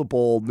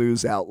multiple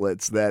news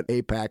outlets that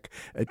AIPAC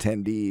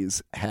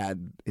attendees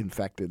had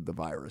infected the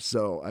virus.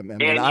 So I'm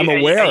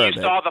aware of it.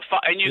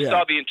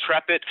 Saw the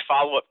intrepid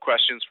follow-up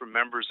questions from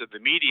members of the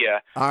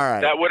media. All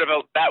right. That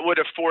would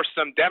have forced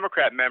some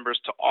Democrat members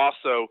to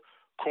also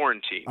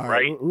quarantine,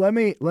 right? Let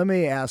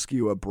me ask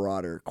you a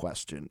broader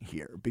question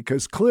here,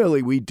 because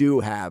clearly we do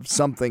have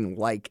something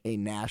like a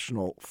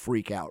national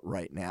freakout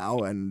right now,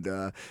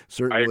 and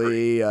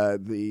certainly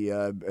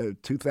the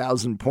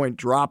 2,000-point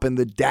drop in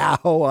the Dow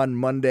on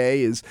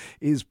Monday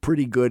is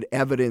pretty good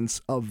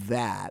evidence of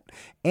that.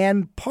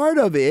 And part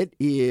of it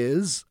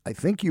is, I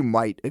think you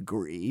might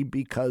agree,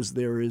 because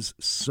there is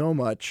so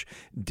much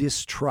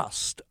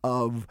distrust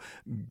of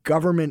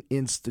government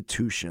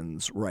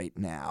institutions right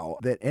now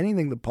that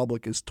anything the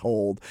public is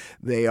told,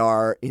 they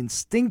are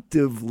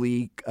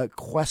instinctively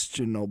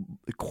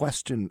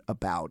question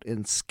about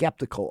and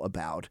skeptical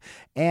about.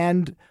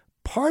 And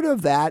part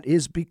of that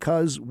is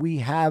because we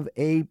have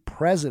a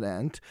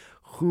president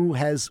who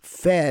has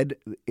fed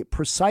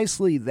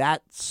precisely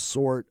that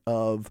sort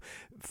of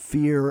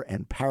fear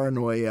and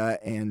paranoia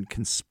and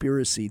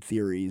conspiracy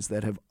theories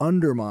that have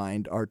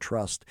undermined our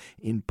trust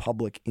in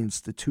public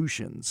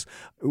institutions.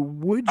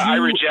 I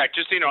reject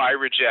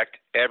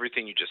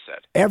everything you just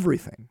said.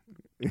 Everything.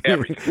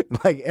 Everything.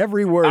 Like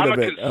every word I'm of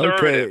a it.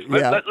 Conservative.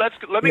 Okay.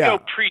 Let me go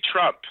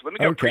pre-Trump. Let me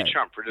go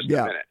pre-Trump for just a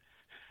minute.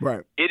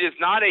 Right. It is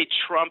not a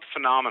Trump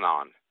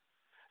phenomenon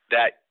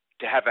that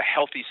to have a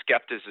healthy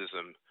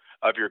skepticism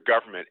of your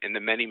government and the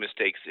many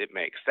mistakes it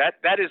makes.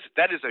 That is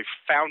a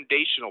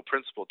foundational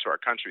principle to our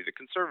country. The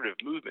conservative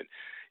movement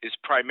is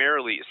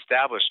primarily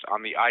established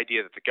on the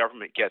idea that the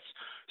government gets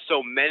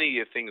so many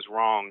of the things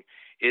wrong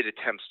it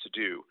attempts to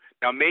do.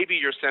 Now, maybe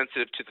you're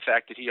sensitive to the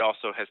fact that he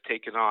also has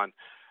taken on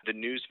the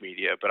news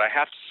media, but I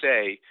have to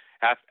say,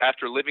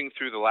 after living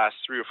through the last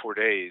 3 or 4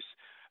 days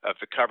of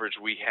the coverage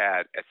we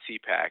had at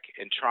CPAC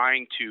and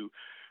trying to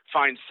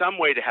find some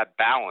way to have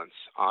balance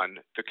on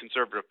the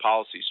conservative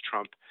policies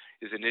Trump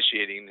is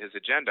initiating his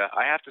agenda,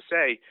 I have to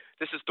say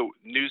this is the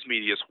news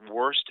media's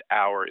worst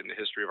hour in the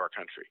history of our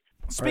country.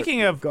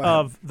 Speaking of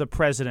the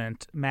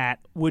president, Matt,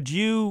 would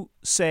you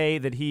say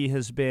that he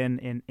has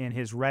been, in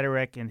his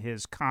rhetoric and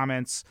his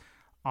comments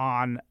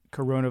on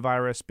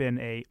coronavirus been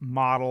a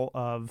model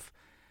of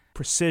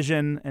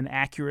precision and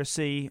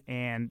accuracy?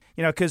 And,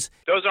 because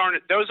those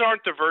aren't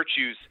the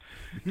virtues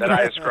that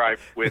I ascribe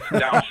with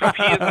Donald Trump.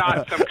 He is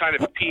not some kind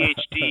of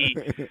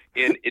PhD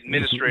in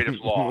administrative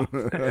law.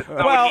 That's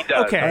not what he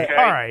does, okay,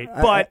 all right.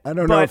 But I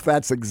don't know if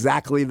that's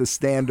exactly the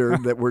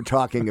standard that we're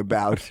talking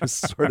about.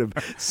 Just sort of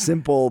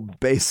simple,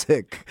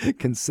 basic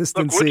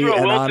consistency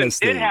and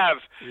honesty.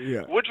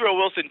 Woodrow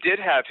Wilson did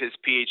have his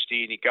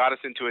PhD, and he got us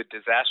into a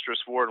disastrous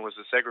war and was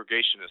a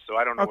segregationist. So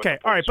I don't know. Okay,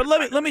 all right. But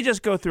let me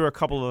just go through a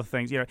couple of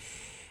things.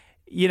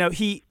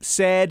 He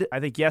said, I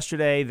think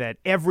yesterday, that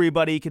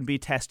everybody can be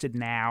tested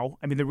now.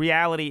 I mean, the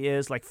reality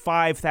is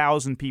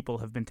 5,000 people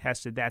have been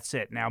tested. That's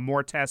it. Now,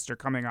 more tests are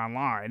coming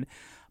online.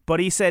 But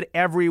he said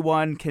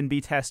everyone can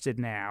be tested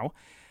now.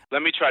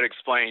 Let me try to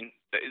explain.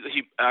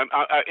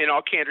 In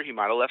all candor, he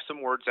might have left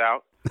some words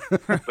out.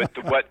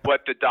 But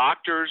what the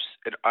doctors,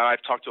 and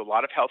I've talked to a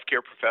lot of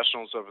healthcare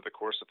professionals over the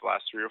course of the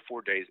last 3 or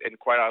 4 days, and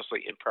quite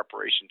honestly, in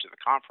preparation to the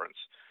conference,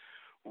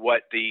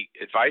 what the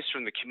advice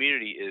from the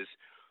community is,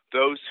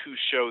 those who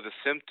show the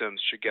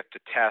symptoms should get the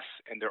tests,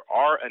 and there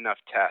are enough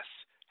tests.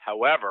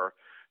 However,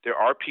 there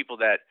are people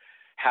that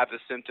have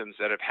the symptoms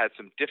that have had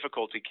some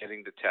difficulty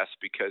getting the tests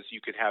because you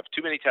could have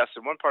too many tests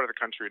in one part of the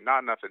country and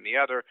not enough in the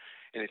other,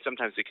 and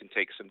sometimes it can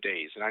take some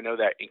days. And I know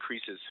that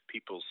increases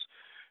people's,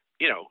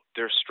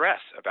 their stress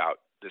about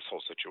this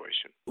whole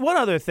situation. One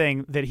other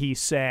thing that he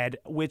said,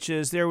 which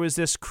is there was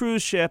this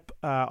cruise ship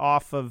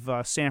off of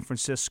San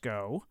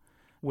Francisco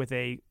with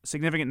a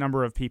significant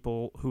number of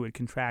people who had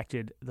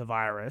contracted the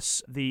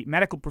virus. The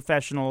medical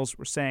professionals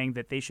were saying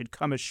that they should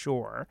come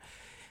ashore.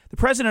 The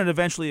president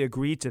eventually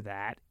agreed to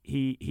that.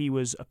 He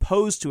was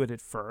opposed to it at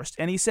first,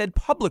 and he said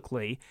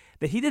publicly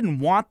that he didn't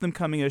want them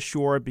coming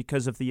ashore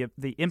because of the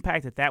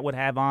impact that would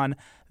have on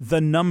the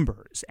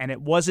numbers, and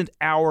it wasn't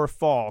our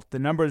fault. The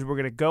numbers were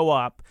going to go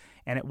up,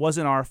 and it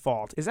wasn't our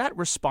fault. Is that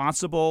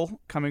responsible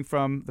coming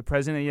from the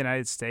president of the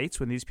United States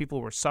when these people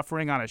were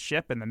suffering on a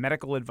ship and the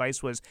medical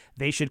advice was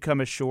they should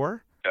come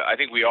ashore? I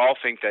think we all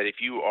think that if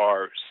you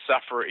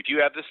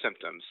have the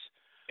symptoms,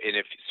 and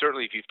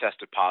certainly if you've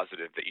tested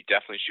positive, that you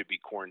definitely should be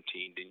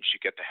quarantined and you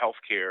should get the health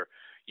care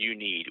you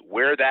need.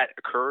 Where that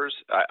occurs,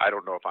 I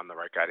don't know if I'm the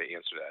right guy to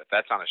answer that. If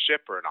that's on a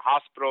ship or in a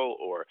hospital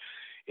or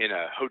in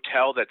a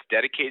hotel that's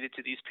dedicated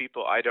to these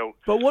people, I don't.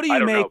 But what do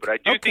you make? Know, but I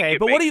do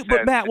think it makes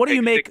sense Matt, what do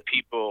you make?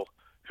 People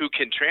who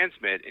can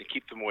transmit and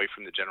keep them away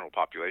from the general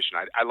population.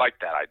 I like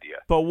that idea.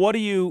 But what do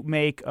you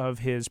make of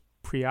his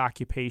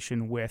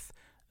preoccupation with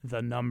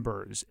the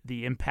numbers,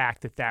 the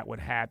impact that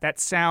would have? That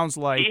sounds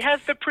like he has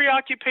the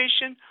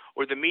preoccupation,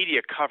 or the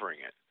media covering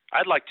it.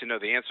 I'd like to know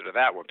the answer to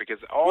that one, because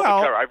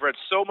I've read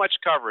so much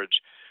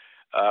coverage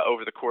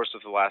over the course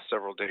of the last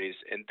several days,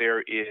 and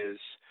there is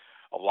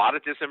a lot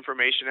of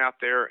disinformation out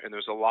there, and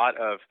there's a lot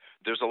of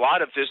this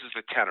is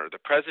the tenor. The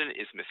president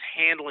is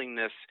mishandling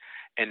this,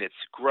 and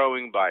it's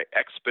growing by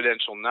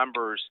exponential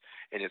numbers,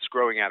 and it's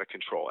growing out of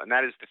control. And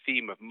that is the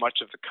theme of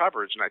much of the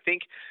coverage. And I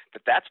think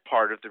that that's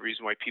part of the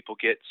reason why people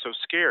get so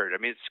scared. I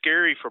mean, it's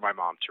scary for my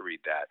mom to read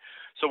that.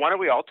 So why don't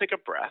we all take a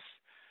breath?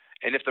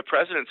 And if the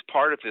president's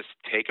part of this,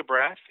 take a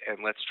breath, and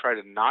let's try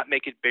to not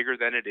make it bigger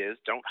than it is.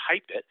 Don't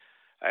hype it.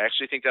 I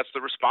actually think that's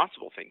the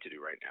responsible thing to do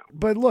right now.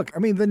 But look, I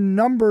mean, the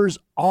numbers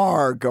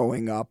are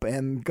going up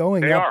and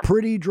going up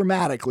pretty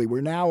dramatically. We're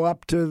now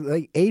up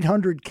to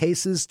 800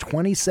 cases,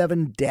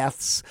 27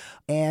 deaths,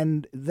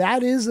 and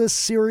that is a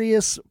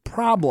serious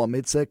problem.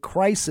 It's a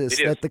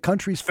crisis that the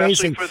country's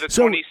facing. Especially for the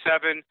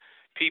 27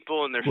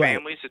 people and their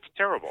families, it's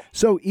terrible.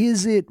 So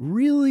is it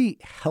really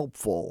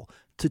helpful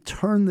to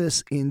turn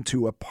this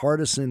into a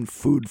partisan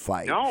food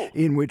fight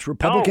in which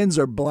Republicans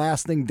are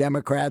blasting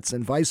Democrats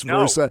and vice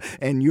versa,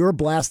 and you're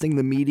blasting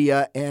the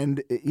media?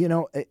 And,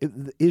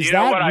 is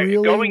that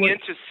really going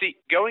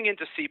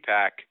into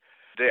CPAC,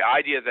 the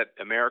idea that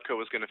America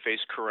was going to face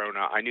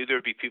corona, I knew there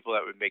would be people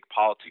that would make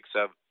politics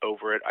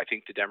over it. I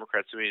think the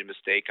Democrats made a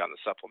mistake on the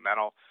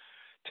supplemental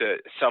to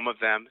some of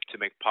them to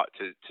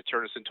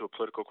turn this into a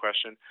political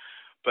question.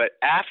 But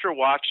after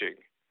watching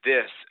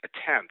this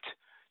attempt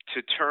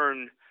to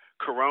turn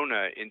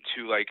corona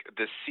into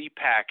the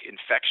CPAC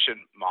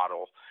infection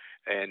model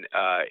and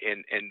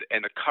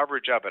the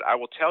coverage of it, I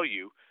will tell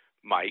you,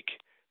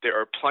 Mike, there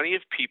are plenty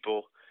of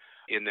people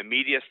in the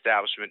media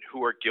establishment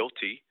who are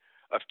guilty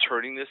of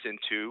turning this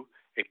into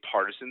a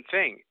partisan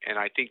thing. And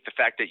I think the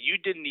fact that you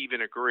didn't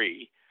even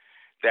agree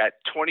that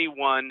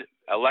 21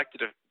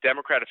 elected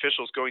Democrat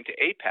officials going to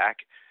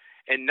APAC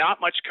and not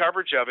much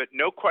coverage of it,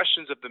 no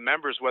questions of the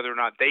members whether or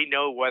not they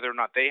know whether or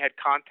not they had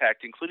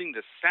contact, including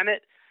the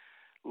Senate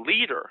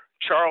leader,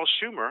 Charles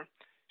Schumer,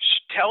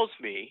 tells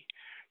me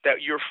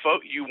that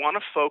you want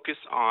to focus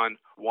on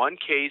one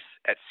case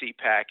at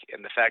CPAC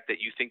and the fact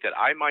that you think that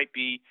I might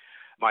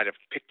have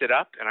picked it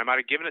up and I might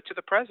have given it to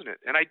the president.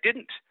 And I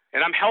didn't.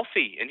 And I'm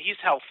healthy and he's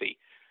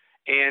healthy.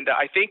 And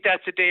I think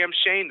that's a damn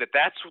shame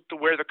that's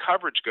where the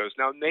coverage goes.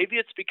 Now, maybe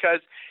it's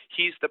because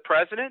he's the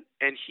president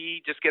and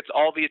he just gets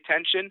all the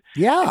attention.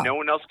 Yeah. And no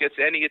one else gets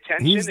any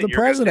attention. He's the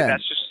president.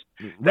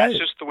 That's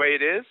just the way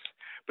it is.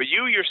 But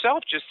you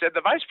yourself just said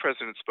the vice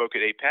president spoke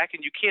at APAC,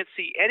 and you can't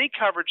see any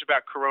coverage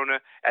about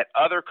corona at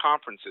other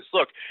conferences.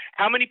 Look,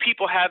 how many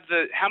people have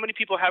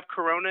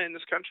corona in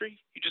this country?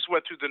 You just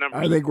went through the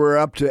numbers. I think we're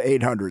up to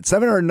 800,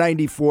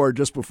 794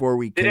 just before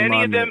we came on. Did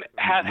any of them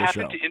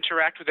happen show. to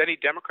interact with any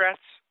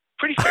Democrats?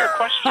 Pretty fair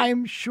question.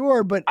 I'm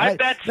sure, but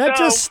that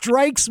just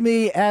strikes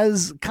me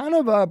as kind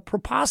of a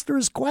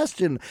preposterous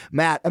question,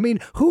 Matt. I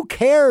mean, who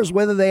cares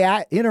whether they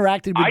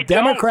interacted with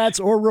Democrats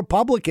or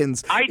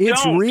Republicans?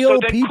 It's real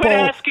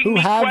people who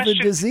have the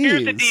disease.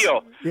 Here's the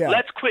deal. Yeah.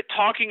 Let's quit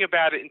talking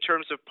about it in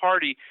terms of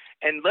party,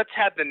 and let's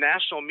have the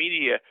national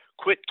media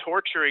quit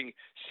torturing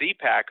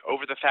CPAC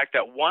over the fact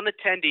that one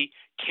attendee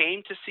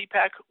came to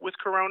CPAC with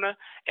corona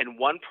and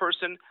one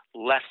person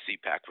left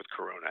CPAC with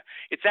corona.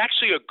 It's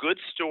actually a good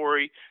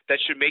story that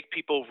should make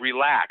people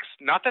relax.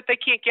 Not that they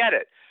can't get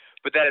it,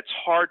 but that it's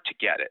hard to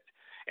get it.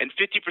 And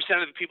 50%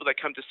 of the people that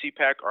come to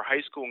CPAC are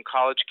high school and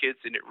college kids,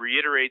 and it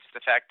reiterates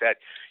the fact that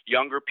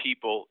younger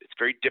people, it's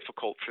very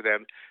difficult for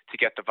them to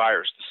get the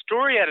virus. The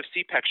story out of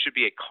CPAC should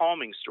be a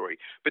calming story,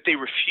 but they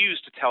refuse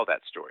to tell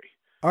that story.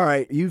 All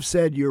right, you've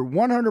said you're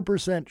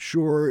 100%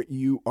 sure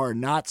you are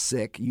not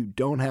sick. You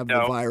don't have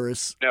the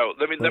virus. No,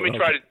 let me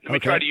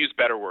try to use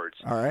better words.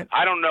 All right.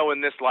 I don't know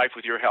in this life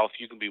with your health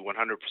you can be 100%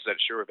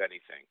 sure of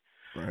anything.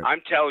 Right.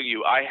 I'm telling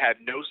you, I had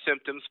no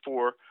symptoms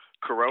for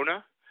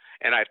corona,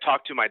 and I've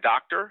talked to my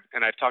doctor,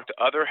 and I've talked to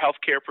other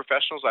healthcare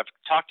professionals. I've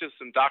talked to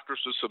some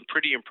doctors with some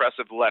pretty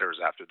impressive letters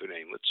after their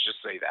name. Let's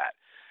just say that.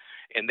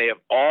 And they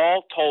have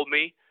all told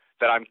me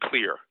that I'm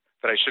clear,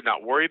 that I should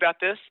not worry about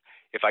this.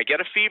 If I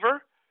get a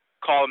fever,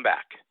 call them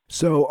back.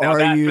 So now,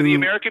 for the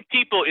American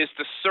people is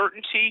the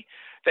certainty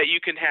that you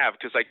can have,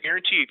 because I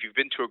guarantee you, if you've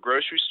been to a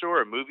grocery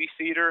store, a movie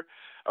theater,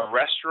 a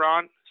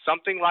restaurant,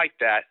 something like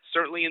that,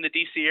 certainly in the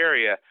D.C.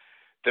 area,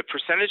 the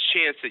percentage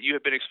chance that you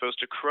have been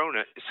exposed to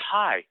corona is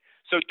high.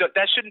 So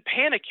that shouldn't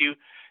panic you.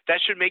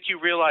 That should make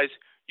you realize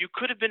you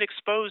could have been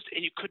exposed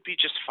and you could be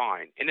just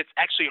fine. And it's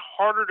actually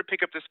harder to pick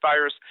up this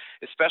virus,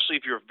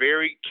 especially if you're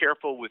very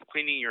careful with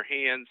cleaning your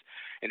hands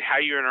and how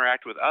you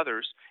interact with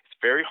others.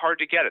 Very hard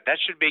to get it. That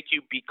should make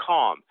you be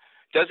calm.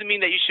 Doesn't mean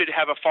that you should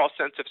have a false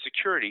sense of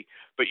security,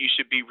 but you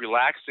should be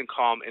relaxed and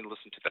calm and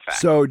listen to the facts.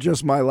 So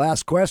just my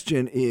last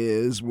question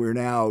is, we're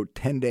now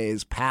 10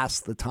 days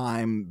past the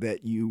time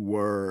that you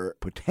were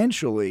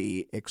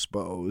potentially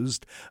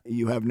exposed.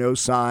 You have no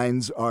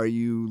signs. Are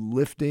you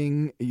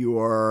lifting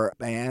your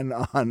ban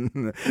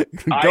on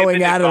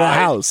going out of the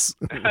house?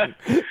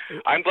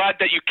 I'm glad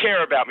that you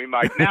care about me,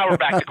 Mike. Now we're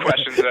back to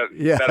questions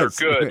that are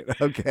good.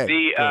 Okay.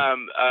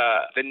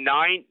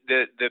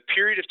 The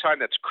period of time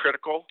that's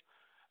critical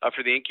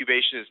for the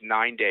incubation is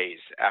 9 days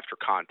after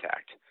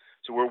contact.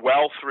 So we're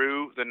well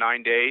through the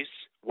 9 days,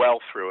 well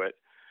through it.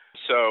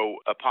 So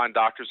upon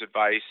doctor's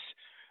advice,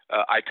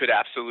 I could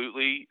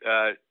absolutely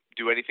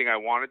do anything I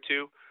wanted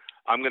to.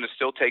 I'm going to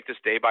still take this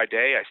day by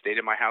day. I stayed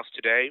in my house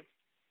today.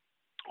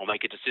 I'll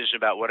make a decision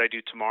about what I do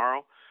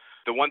tomorrow.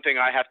 The one thing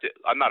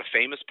I'm not a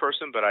famous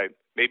person, but I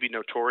may be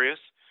notorious.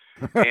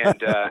 And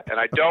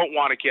I don't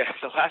want to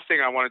the last thing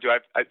I want to do,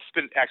 it's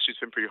been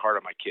pretty hard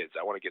on my kids.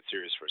 I want to get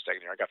serious for a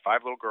second here. I got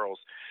 5 little girls.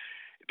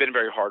 It's been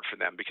very hard for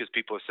them because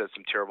people have said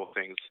some terrible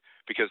things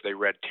because they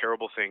read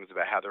terrible things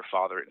about how their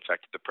father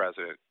infected the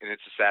president. And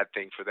it's a sad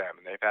thing for them.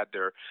 And they've had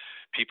their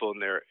people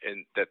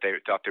that they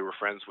thought they were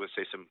friends with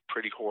say some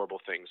pretty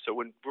horrible things. So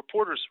when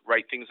reporters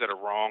write things that are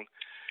wrong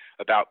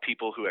about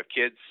people who have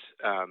kids,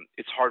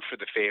 it's hard for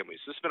the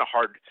families. This has been a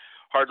hard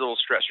little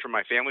stretch for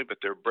my family,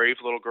 but they're brave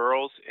little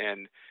girls,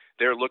 and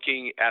they're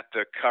looking at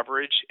the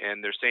coverage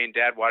and they're saying,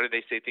 Dad, why do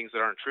they say things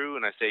that aren't true?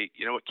 And I say,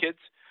 you know what, kids,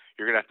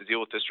 you're going to have to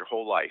deal with this your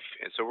whole life.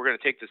 And so we're going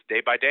to take this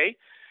day by day.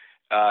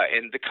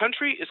 And the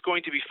country is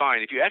going to be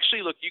fine. If you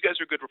actually look, you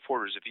guys are good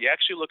reporters. If you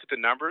actually look at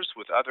the numbers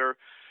with other,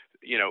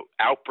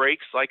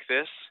 outbreaks like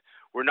this,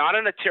 we're not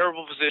in a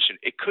terrible position.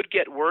 It could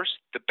get worse.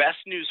 The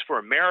best news for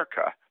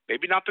America,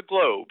 maybe not the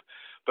globe,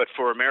 but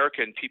for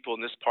America and people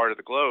in this part of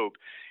the globe,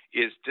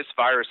 is this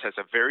virus has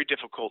a very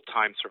difficult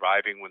time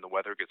surviving when the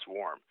weather gets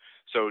warm.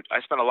 So I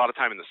spent a lot of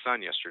time in the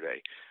sun yesterday.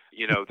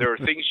 There are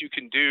things you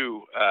can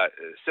do,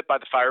 sit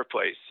by the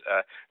fireplace.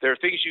 There are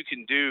things you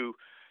can do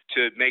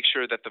to make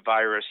sure that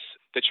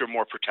that you're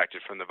more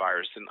protected from the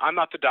virus. And I'm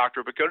not the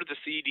doctor, but go to the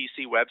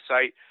CDC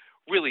website,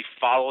 really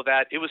follow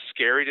that. It was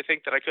scary to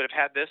think that I could have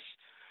had this.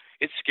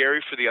 It's scary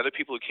for the other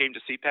people who came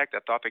to CPAC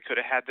that thought they could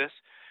have had this.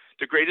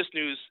 The greatest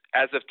news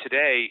as of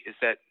today is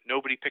that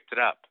nobody picked it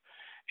up.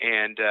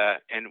 And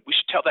we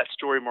should tell that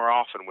story more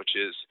often, which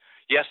is,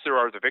 yes, there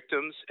are the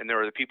victims and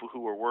there are the people who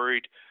were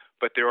worried,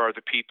 but there are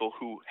the people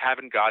who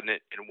haven't gotten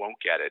it and won't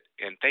get it.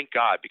 And thank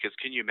God, because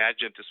can you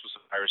imagine if this was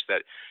a virus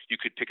that you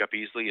could pick up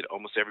easily and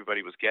almost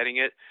everybody was getting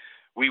it?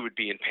 We would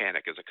be in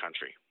panic as a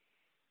country.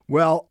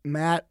 Well,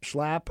 Matt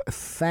Schlapp,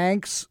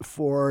 thanks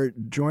for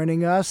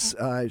joining us,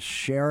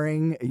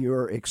 sharing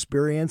your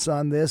experience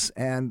on this.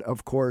 And,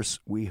 of course,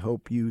 we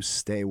hope you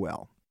stay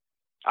well.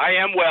 I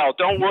am well.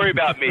 Don't worry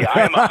about me.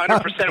 I am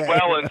 100%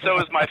 well, and so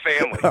is my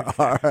family.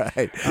 All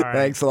right.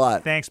 Thanks a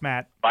lot. Thanks,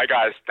 Matt. Bye,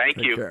 guys. Thank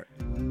Take you. care.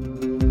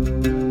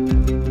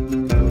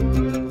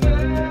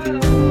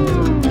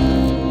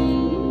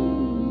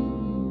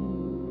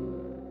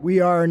 We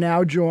are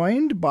now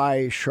joined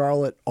by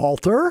Charlotte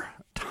Alter,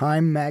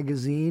 Time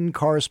magazine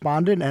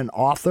correspondent and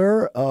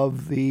author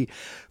of the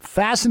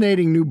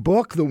fascinating new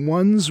book, The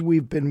Ones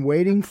We've Been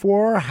Waiting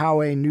For,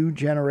 How a New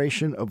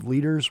Generation of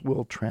Leaders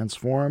Will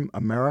Transform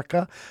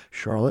America.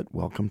 Charlotte,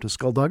 welcome to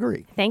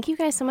Skullduggery. Thank you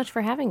guys so much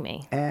for having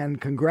me.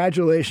 And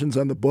congratulations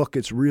on the book.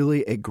 It's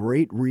really a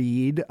great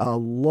read, a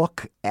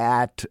look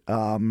at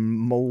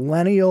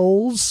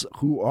millennials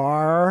who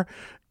are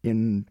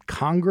in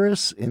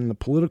Congress, in the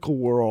political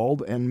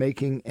world, and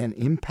making an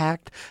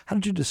impact. How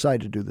did you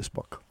decide to do this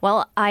book?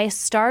 Well, I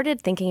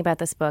started thinking about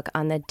this book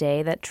on the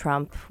day that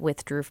Trump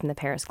withdrew from the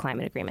Paris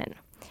Climate Agreement,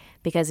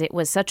 because it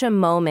was such a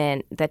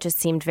moment that just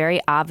seemed very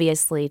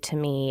obviously to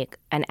me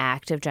an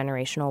act of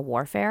generational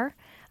warfare.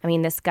 I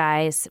mean, this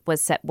guy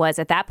was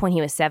at that point,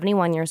 he was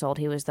 71 years old.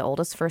 He was the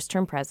oldest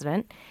first-term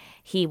president.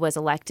 He was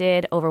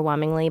elected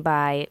overwhelmingly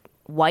by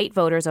white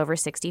voters over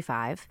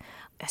 65,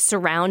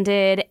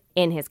 surrounded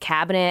in his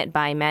cabinet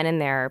by men in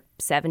their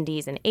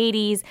 70s and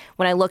 80s.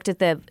 When I looked at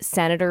the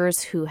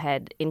senators who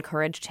had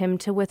encouraged him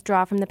to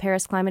withdraw from the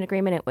Paris Climate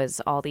Agreement, it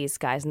was all these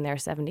guys in their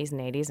 70s and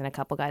 80s and a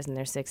couple guys in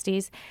their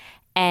 60s.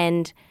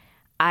 And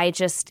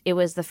it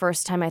was the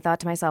first time I thought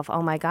to myself,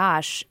 oh my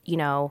gosh,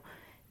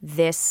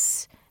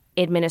 this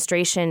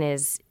administration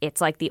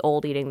it's like the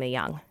old eating the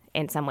young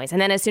in some ways. And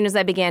then as soon as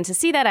I began to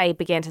see that, I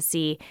began to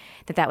see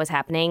that was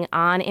happening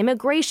on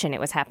immigration.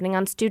 It was happening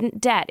on student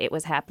debt. It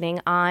was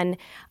happening on,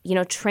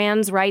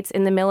 trans rights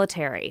in the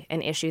military,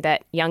 an issue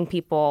that young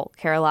people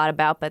care a lot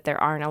about, but there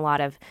aren't a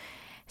lot of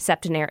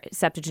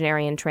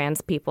septuagenarian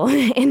trans people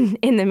in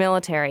the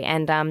military.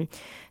 And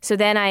so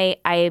then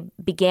I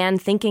began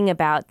thinking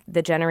about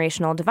the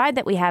generational divide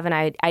that we have, and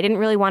I didn't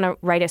really want to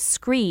write a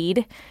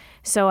screed,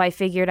 so I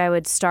figured I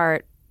would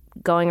start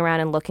going around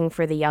and looking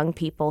for the young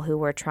people who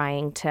were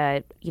trying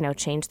to,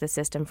 change the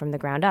system from the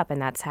ground up.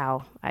 And that's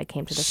how I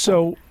came to this.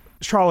 So,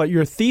 Charlotte,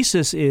 your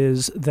thesis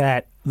is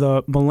that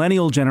the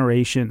millennial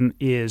generation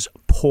is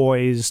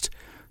poised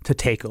to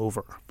take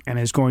over and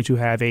is going to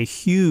have a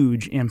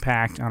huge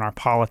impact on our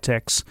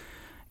politics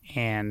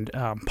and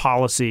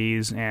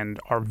policies and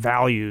our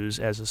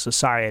values as a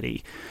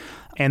society.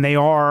 And they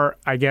are,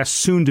 I guess,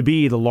 soon to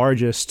be the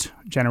largest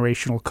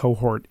generational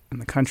cohort in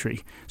the country.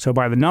 So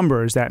by the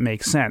numbers, that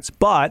makes sense.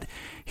 But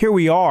here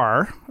we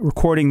are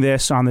recording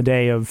this on the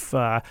day of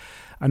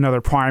another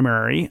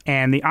primary.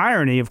 And the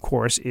irony, of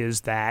course,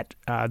 is that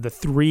the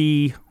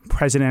three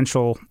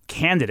presidential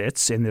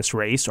candidates in this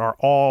race are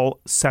all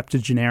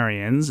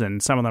septuagenarians,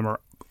 and some of them are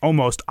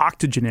almost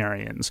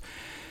octogenarians.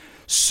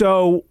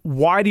 So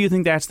why do you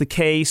think that's the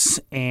case,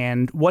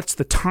 and what's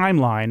the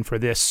timeline for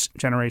this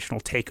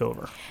generational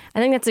takeover? I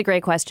think that's a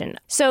great question.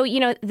 So,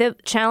 the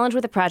challenge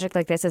with a project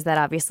like this is that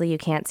obviously you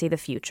can't see the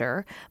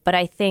future. But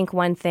I think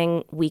one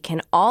thing we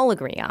can all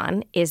agree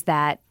on is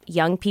that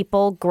young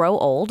people grow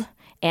old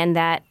and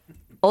that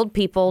old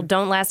people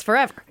don't last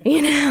forever.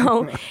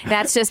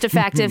 That's just a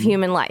fact of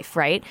human life,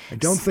 right? I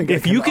don't think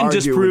if you can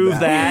disprove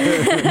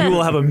that, you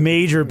will have a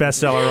major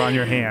bestseller on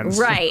your hands.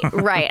 Right.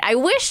 I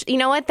wish,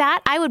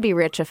 I would be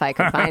rich if I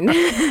could find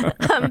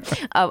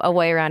a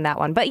way around that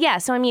one. But yeah,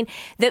 so I mean,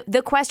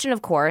 the question,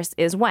 of course,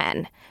 is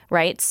when,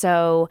 right?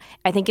 So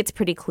I think it's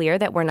pretty clear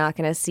that we're not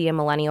going to see a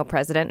millennial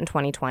president in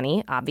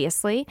 2020,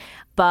 obviously,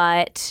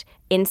 but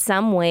in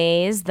some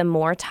ways, the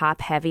more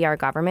top-heavy our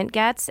government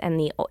gets, and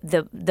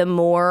the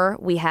more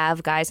we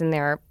have guys in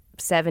their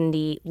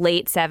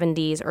late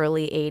 70s,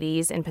 early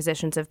 80s in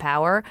positions of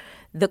power,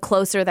 the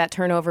closer that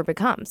turnover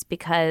becomes.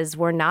 Because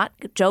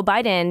Joe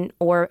Biden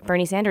or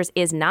Bernie Sanders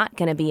is not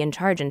going to be in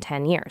charge in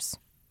 10 years,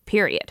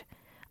 period.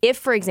 If,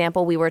 for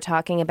example, we were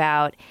talking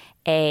about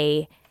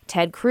a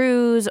Ted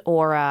Cruz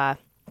or a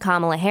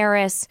Kamala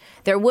Harris,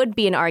 there would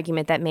be an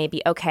argument that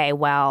maybe, okay,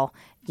 well,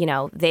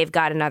 they've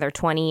got another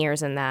 20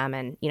 years in them.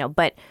 And,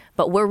 but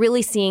we're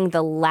really seeing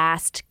the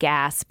last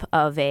gasp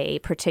of a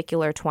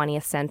particular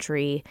 20th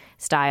century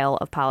style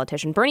of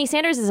politician. Bernie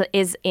Sanders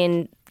is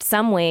in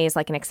some ways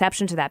like an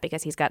exception to that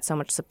because he's got so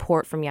much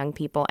support from young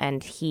people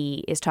and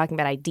he is talking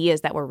about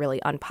ideas that were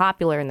really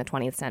unpopular in the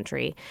 20th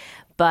century.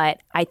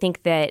 But I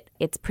think that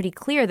it's pretty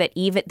clear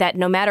that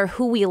no matter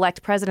who we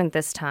elect president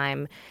this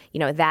time,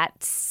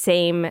 that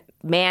same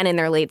man in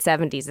their late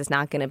 70s is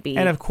not going to be.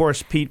 And of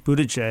course, Pete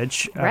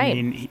Buttigieg, right. I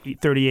mean, he's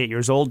 38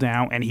 years old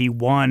now, and he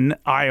won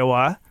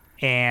Iowa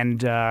and,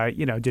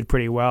 did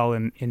pretty well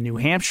in New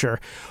Hampshire.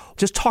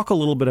 Just talk a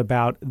little bit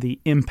about the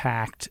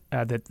impact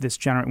that this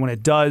generation, when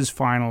it does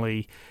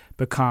finally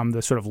become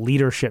the sort of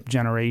leadership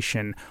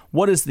generation,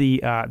 what is the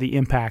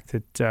impact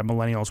that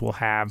millennials will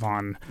have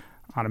on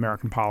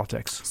American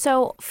politics?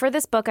 So for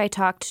this book, I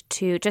talked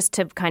to, just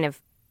to kind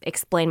of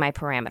explain my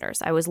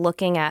parameters, I was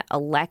looking at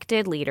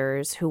elected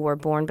leaders who were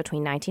born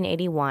between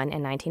 1981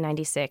 and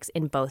 1996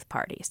 in both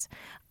parties.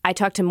 I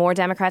talked to more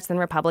Democrats than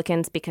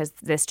Republicans because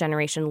this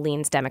generation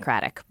leans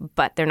Democratic,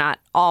 but they're not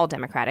all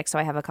Democratic, so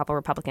I have a couple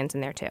Republicans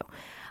in there too.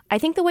 I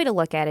think the way to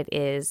look at it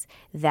is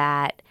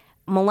that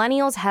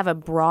millennials have a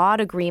broad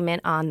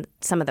agreement on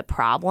some of the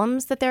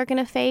problems that they're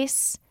going to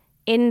face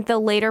in the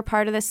later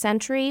part of the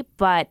century,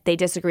 but they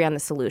disagree on the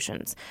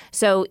solutions.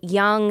 So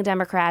young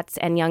Democrats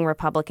and young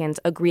Republicans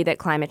agree that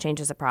climate change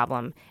is a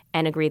problem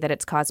and agree that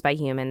it's caused by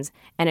humans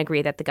and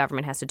agree that the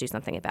government has to do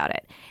something about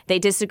it. They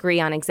disagree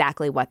on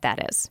exactly what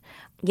that is.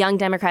 Young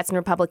Democrats and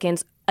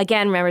Republicans,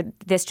 again, remember,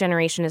 this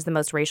generation is the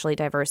most racially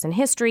diverse in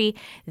history.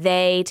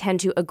 They tend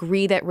to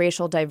agree that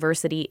racial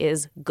diversity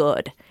is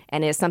good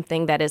and is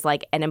something that is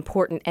like an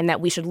important, and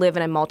that we should live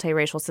in a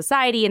multiracial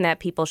society and that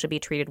people should be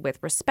treated with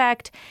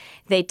respect.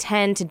 They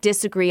tend to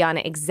disagree on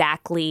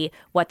exactly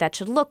what that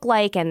should look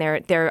like, and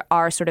there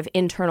are sort of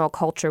internal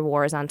culture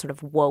wars on sort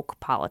of woke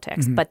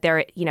politics. Mm-hmm. But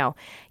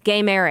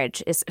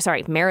marriage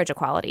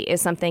equality is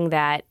something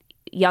that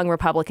young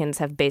Republicans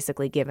have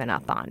basically given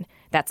up on.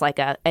 That's like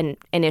an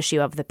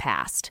issue of the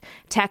past.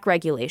 Tech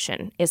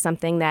regulation is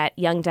something that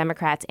young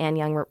Democrats and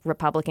young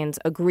Republicans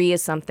agree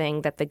is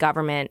something that the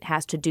government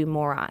has to do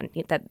more on,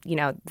 that,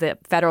 the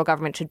federal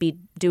government should be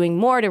doing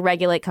more to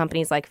regulate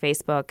companies like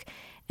Facebook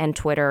and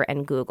Twitter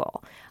and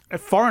Google.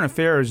 Foreign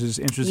affairs is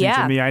interesting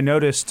to me. I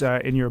noticed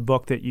in your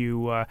book that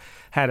you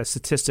had a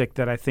statistic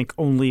that I think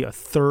only a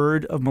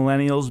third of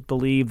millennials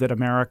believe that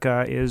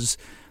America is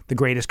the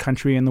greatest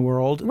country in the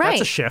world. Right.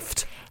 That's a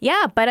shift.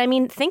 Yeah, but I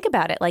mean, think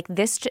about it. Like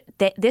this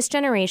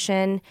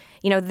generation,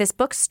 this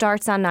book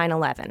starts on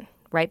 9/11,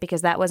 right?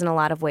 Because that was in a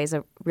lot of ways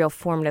a real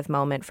formative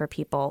moment for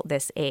people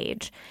this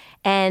age.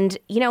 And,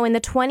 in the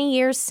 20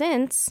 years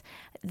since,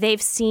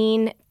 they've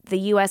seen the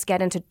U.S.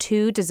 get into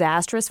two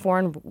disastrous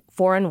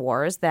foreign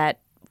wars that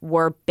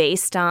were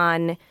based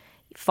on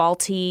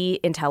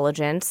faulty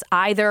intelligence,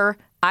 either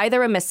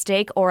a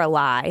mistake or a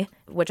lie,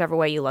 whichever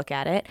way you look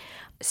at it.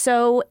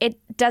 So it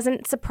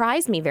doesn't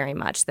surprise me very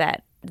much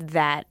that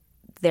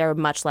they're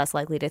much less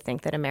likely to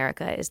think that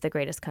America is the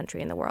greatest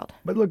country in the world.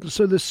 But look,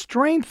 so the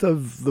strength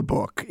of the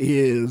book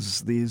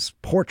is these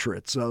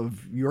portraits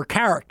of your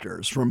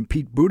characters, from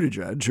Pete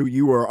Buttigieg, who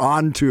you were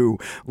on to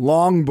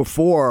long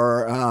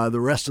before the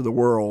rest of the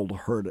world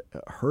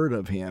heard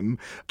of him,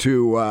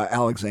 to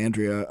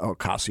Alexandria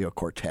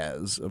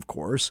Ocasio-Cortez, of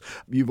course.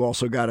 You've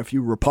also got a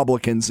few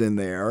Republicans in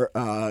there,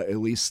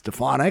 Elise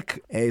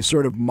Stefanik, a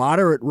sort of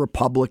moderate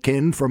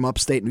Republican from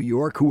upstate New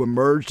York who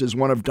emerged as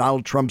one of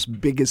Donald Trump's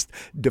biggest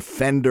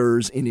defenders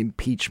in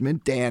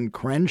impeachment, Dan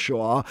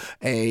Crenshaw,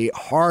 a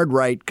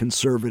hard-right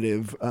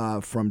conservative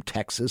from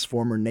Texas,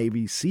 former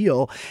Navy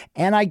SEAL.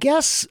 And I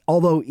guess,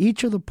 although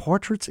each of the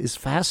portraits is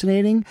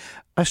fascinating,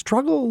 I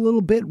struggle a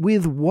little bit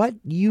with what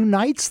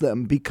unites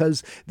them,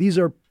 because these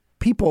are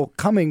people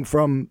coming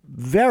from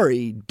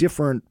very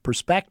different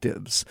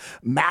perspectives.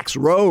 Max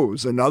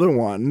Rose, another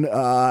one,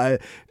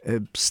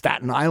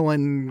 Staten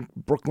Island,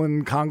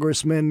 Brooklyn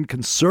congressman,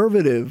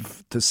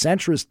 conservative to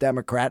centrist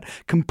Democrat,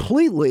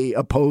 completely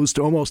opposed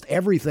to almost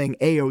everything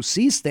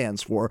AOC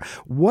stands for.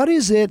 What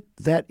is it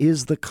that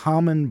is the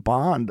common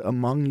bond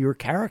among your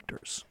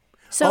characters?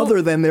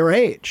 Other than their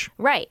age.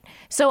 Right.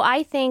 So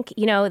I think,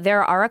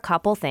 there are a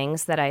couple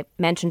things that I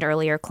mentioned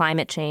earlier.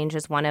 Climate change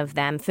is one of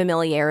them.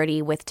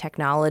 Familiarity with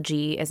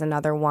technology is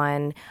another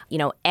one.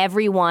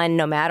 Everyone,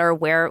 no matter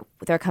where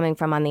they're coming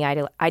from on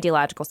the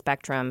ideological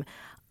spectrum,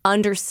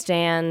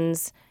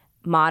 understands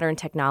modern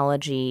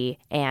technology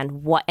and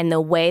the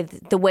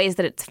ways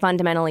that it's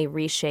fundamentally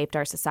reshaped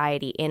our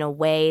society in a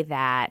way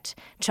that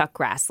Chuck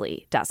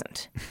Grassley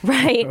doesn't,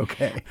 right?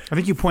 Okay. I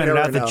think you pointed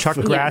out that Chuck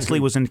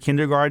Grassley was in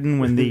kindergarten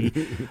when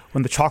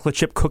the chocolate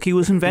chip cookie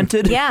was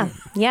invented. Yeah.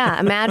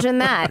 Imagine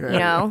that.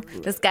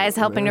 This guy's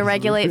helping to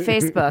regulate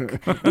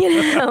Facebook.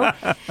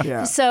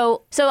 Yeah.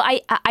 So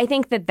I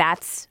think that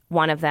that's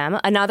one of them.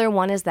 Another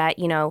one is that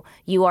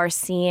you are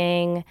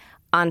seeing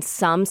on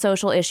some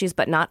social issues,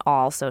 but not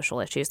all social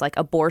issues. Like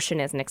abortion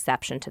is an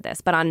exception to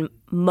this. But on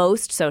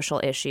most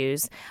social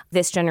issues,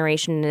 this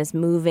generation is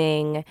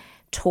moving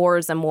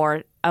towards a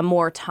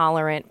more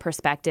tolerant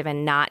perspective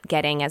and not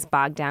getting as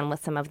bogged down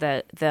with some of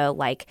the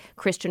like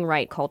Christian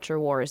right culture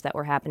wars that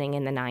were happening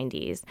in the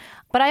 90s.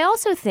 But I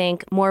also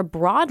think more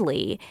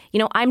broadly,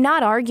 I'm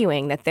not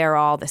arguing that they're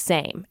all the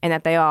same and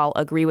that they all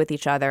agree with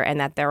each other and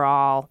that they're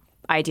all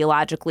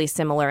ideologically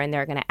similar and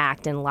they're going to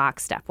act in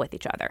lockstep with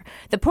each other.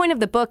 The point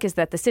of the book is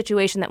that the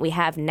situation that we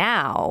have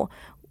now,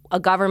 a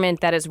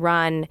government that is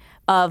run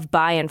of,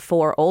 by, and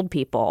for old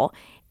people,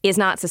 is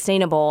not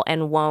sustainable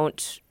and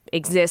won't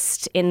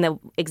exist in the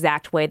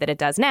exact way that it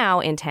does now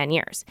in 10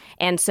 years.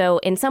 And so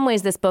in some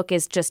ways, this book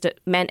is just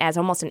meant as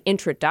almost an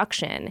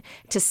introduction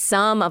to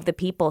some of the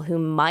people who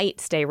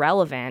might stay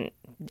relevant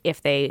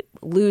if they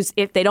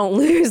don't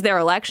lose their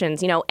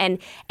elections,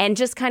 and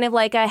just kind of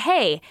like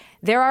hey,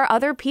 there are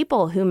other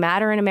people who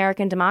matter in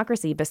American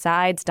democracy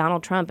besides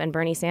Donald Trump and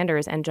Bernie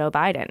Sanders and Joe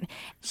Biden.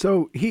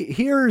 So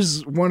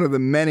here's one of the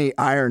many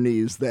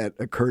ironies that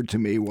occurred to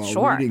me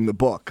while reading the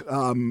book.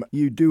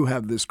 You do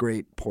have this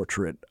great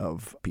portrait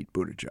of Pete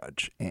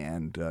Buttigieg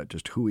and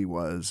just who he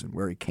was and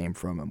where he came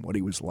from and what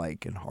he was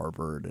like in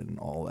Harvard and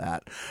all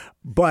that.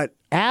 But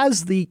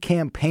as the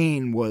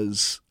campaign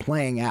was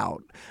playing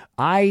out,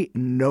 I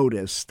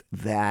noticed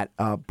that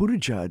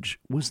Buttigieg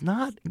was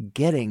not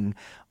getting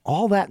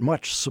all that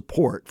much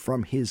support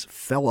from his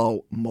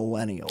fellow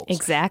millennials.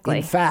 Exactly.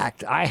 In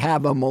fact, I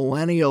have a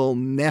millennial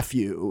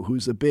nephew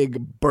who's a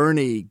big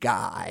Bernie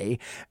guy,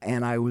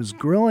 and I was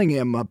grilling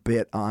him a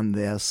bit on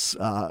this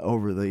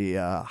over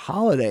the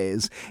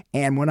holidays.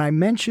 And when I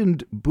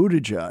mentioned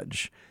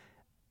Buttigieg,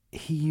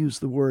 he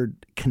used the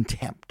word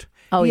contempt.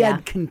 Oh, he yeah.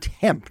 had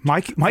contempt.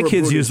 My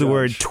kids use the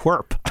word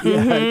twerp.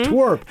 Yeah,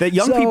 twerp. That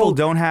young people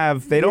don't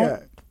have. They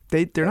don't.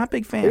 Yeah. They're not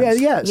big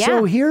fans. Yeah.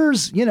 So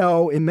here's,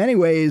 in many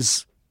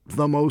ways,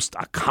 the most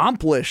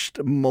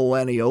accomplished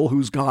millennial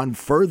who's gone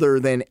further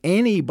than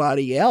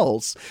anybody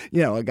else,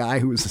 a guy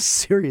who was a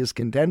serious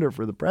contender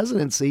for the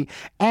presidency.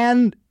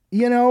 And,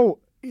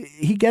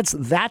 he gets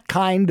that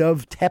kind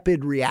of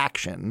tepid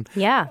reaction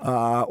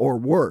or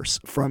worse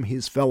from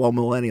his fellow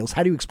millennials.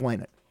 How do you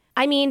explain it?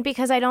 I mean,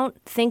 because I don't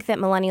think that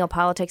millennial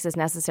politics is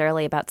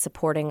necessarily about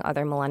supporting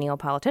other millennial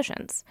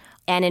politicians.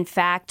 And in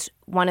fact,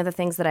 one of the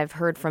things that I've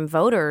heard from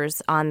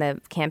voters on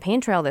the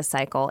campaign trail this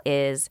cycle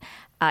is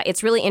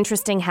it's really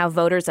interesting how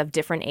voters of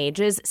different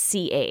ages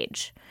see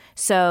age.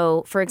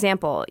 So, for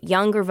example,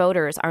 younger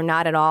voters are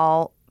not at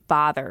all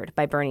bothered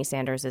by Bernie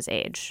Sanders'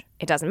 age.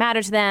 It doesn't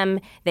matter to them.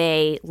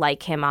 They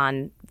like him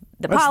on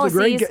the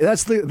policies.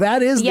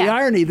 That is the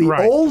irony.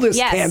 The oldest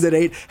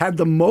candidate had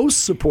the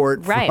most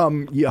support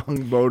from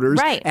young voters,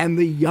 and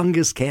the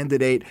youngest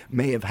candidate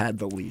may have had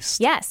the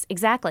least. Yes,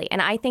 exactly.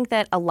 And I think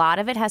that a lot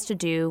of it has to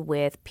do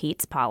with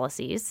Pete's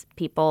policies.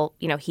 People,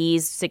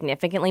 he's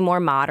significantly more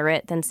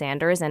moderate than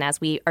Sanders, and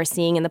as we are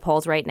seeing in the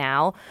polls right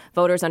now,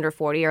 voters under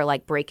 40 are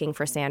breaking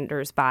for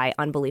Sanders by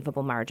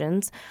unbelievable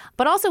margins.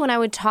 But also when I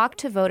would talk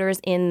to voters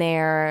in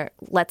their,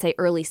 let's say,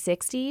 early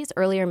 60s,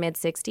 early or mid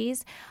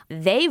 60s,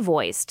 they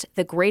voiced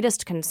the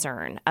greatest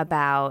concern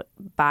about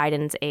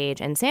Biden's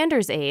age and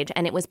Sanders' age,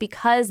 and it was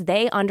because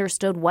they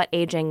understood what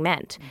aging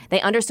meant.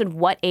 They understood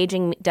what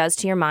aging does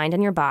to your mind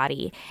and your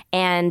body,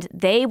 and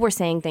they were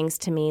saying things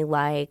to me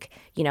like,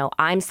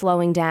 I'm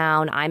slowing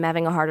down, I'm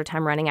having a harder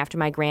time running after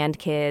my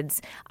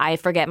grandkids, I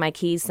forget my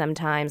keys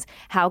sometimes.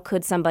 How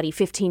could somebody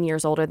 15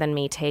 years older than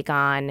me take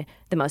on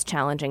the most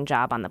challenging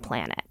job on the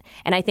planet?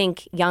 And I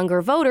think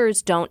younger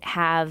voters don't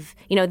have,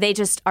 they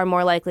just are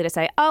more likely to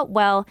say, oh,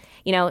 well,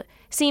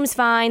 seems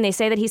fine. They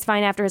say that he's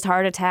fine after his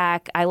heart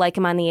attack. I like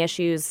him on the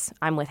issues.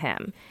 I'm with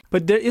him.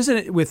 But isn't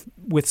it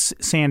with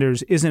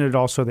Sanders, isn't it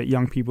also that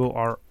young people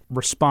are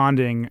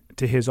responding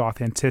to his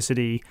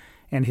authenticity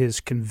and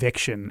his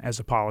conviction as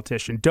a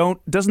politician?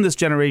 Doesn't this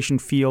generation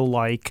feel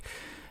like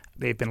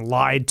they've been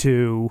lied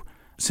to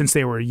since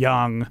they were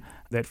young,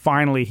 that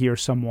finally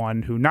here's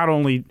someone who not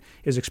only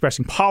is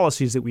expressing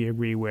policies that we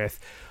agree with,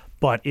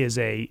 but is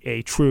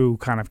a true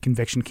kind of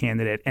conviction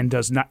candidate and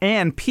does not.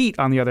 And Pete,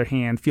 on the other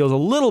hand, feels a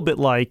little bit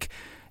like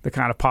the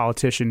kind of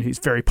politician who's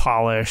very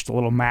polished, a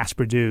little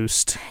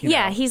mass-produced.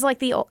 Yeah, he's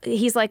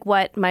like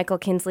what Michael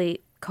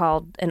Kinsley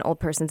called an old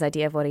person's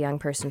idea of what a young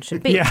person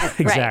should be. Yeah,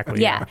 exactly.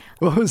 Right. Yeah.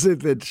 What was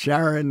it that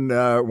Sharon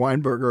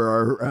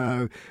Weinberger,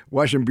 our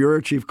Washington bureau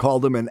chief,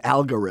 called him? An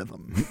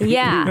algorithm.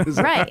 Yeah, he was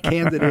right. A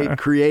candidate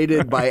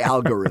created by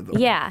algorithm.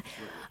 Yeah.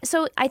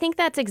 So I think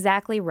that's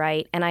exactly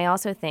right. And I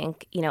also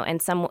think, in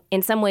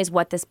some ways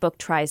what this book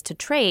tries to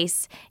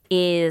trace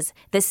is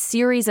the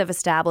series of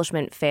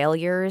establishment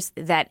failures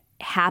that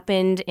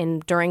happened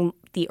during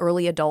the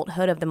early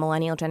adulthood of the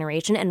millennial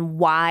generation and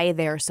why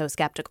they're so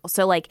skeptical.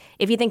 So,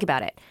 if you think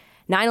about it,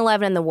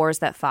 9/11 and the wars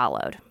that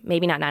followed,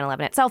 maybe not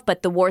 9/11 itself,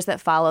 but the wars that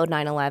followed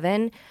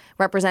 9/11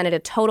 represented a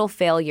total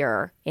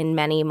failure in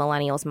many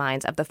millennials'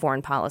 minds of the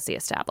foreign policy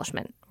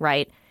establishment,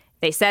 right?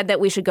 They said that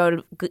we should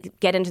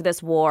get into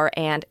this war,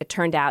 and it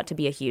turned out to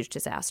be a huge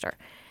disaster.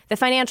 The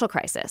financial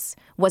crisis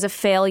was a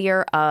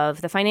failure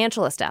of the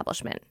financial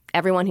establishment.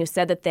 Everyone who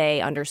said that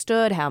they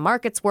understood how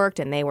markets worked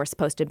and they were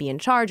supposed to be in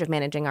charge of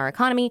managing our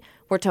economy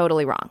were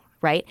totally wrong,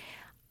 right?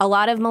 A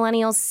lot of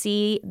millennials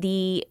see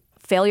the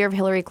failure of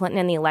Hillary Clinton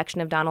and the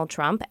election of Donald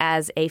Trump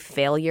as a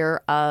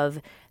failure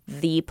of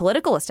the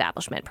political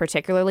establishment,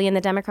 particularly in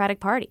the Democratic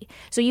Party.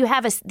 So you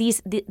have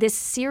this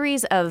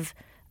series of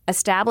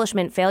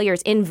establishment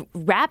failures in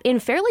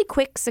fairly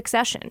quick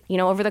succession,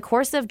 over the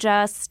course of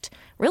just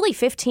really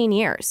 15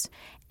 years.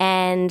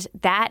 And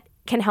that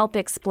can help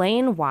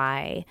explain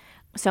why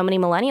so many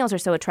millennials are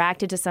so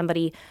attracted to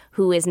somebody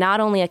who is not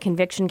only a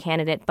conviction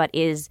candidate, but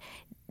is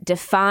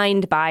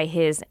defined by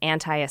his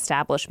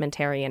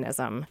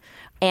anti-establishmentarianism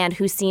and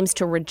who seems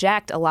to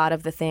reject a lot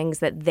of the things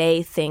that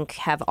they think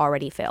have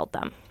already failed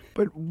them.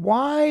 But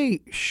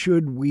why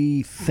should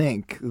we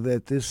think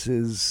that this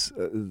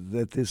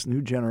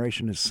new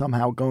generation is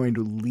somehow going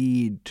to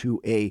lead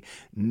to a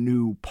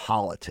new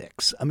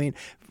politics? I mean,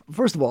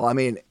 first of all,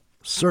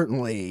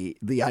 certainly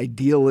the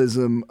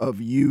idealism of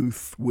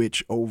youth,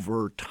 which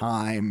over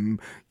time,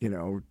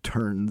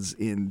 turns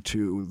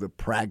into the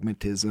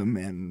pragmatism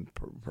and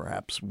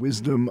perhaps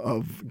wisdom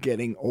of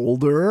getting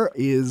older,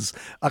 is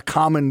a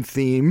common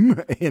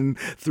theme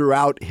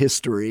throughout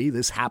history.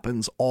 This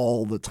happens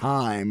all the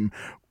time.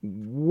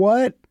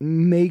 What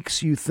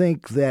makes you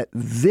think that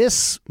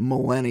this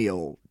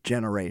millennial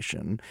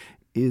generation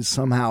is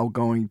somehow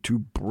going to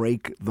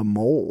break the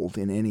mold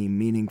in any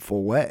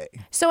meaningful way.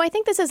 So I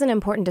think this is an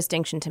important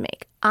distinction to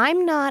make.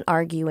 I'm not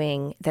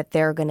arguing that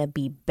they're going to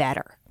be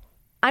better.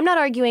 I'm not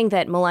arguing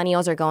that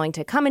millennials are going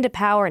to come into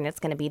power and it's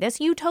going to be this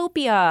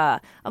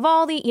utopia of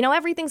all the,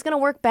 everything's going to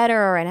work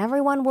better and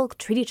everyone will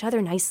treat each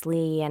other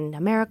nicely and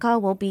America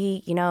will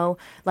be,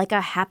 like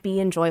a happy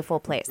and joyful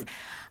place.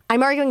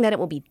 I'm arguing that it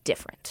will be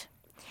different.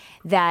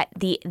 That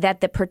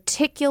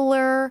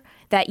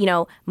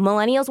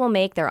millennials will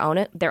make their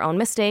own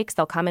mistakes.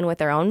 They'll come in with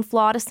their own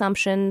flawed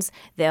assumptions.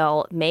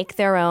 They'll make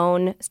their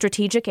own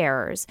strategic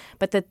errors,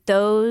 but that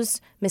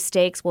those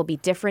mistakes will be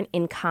different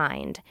in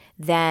kind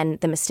than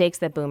the mistakes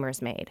that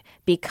boomers made.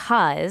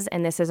 Because,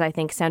 and this is, I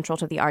think, central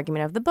to the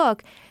argument of the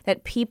book,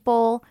 that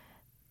people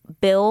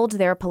build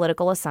their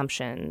political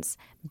assumptions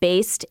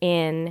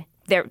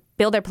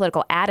build their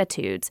political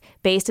attitudes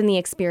based in the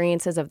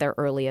experiences of their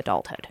early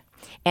adulthood.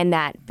 And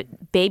that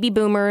baby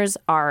boomers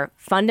are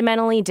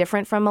fundamentally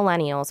different from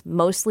millennials,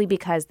 mostly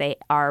because they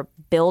are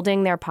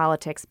building their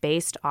politics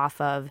based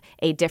off of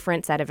a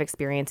different set of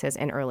experiences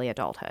in early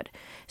adulthood.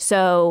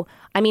 So,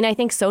 I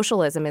think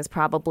socialism is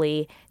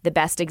probably the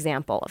best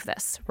example of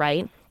this,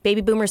 right? Baby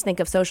boomers think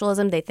of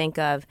socialism, they think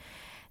of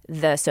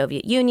the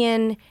Soviet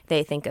Union,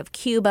 they think of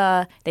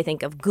Cuba, they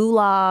think of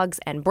gulags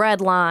and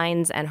bread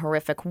lines and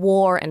horrific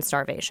war and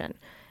starvation.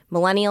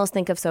 Millennials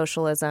think of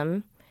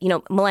socialism.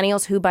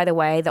 Millennials who, by the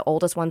way, the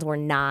oldest ones were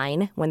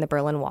 9 when the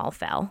Berlin Wall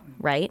fell,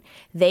 right?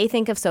 They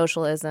think of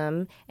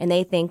socialism and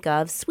they think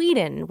of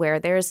Sweden, where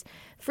there's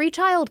free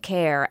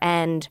childcare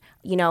and,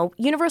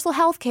 universal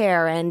health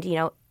care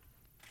and,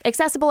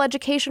 accessible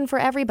education for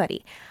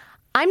everybody.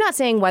 I'm not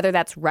saying whether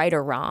that's right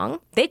or wrong.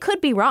 They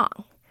could be wrong.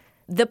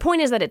 The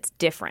point is that it's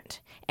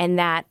different and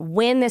that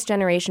when this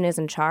generation is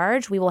in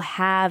charge, we will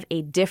have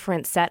a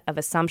different set of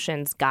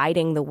assumptions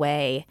guiding the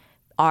way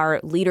our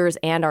leaders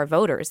and our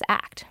voters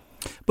act.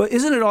 But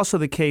isn't it also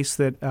the case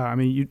that,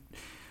 you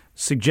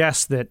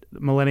suggest that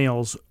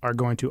millennials are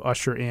going to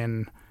usher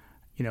in,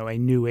 a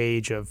new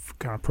age of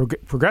kind of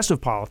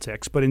progressive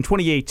politics. But in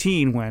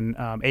 2018, when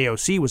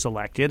AOC was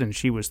elected and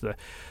she was the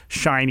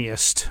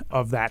shiniest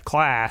of that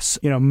class,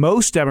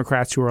 most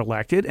Democrats who were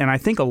elected, and I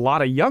think a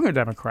lot of younger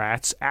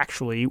Democrats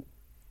actually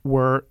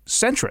were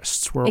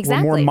centrists, were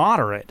more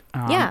moderate.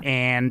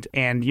 And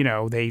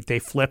they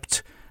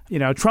flipped,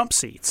 Trump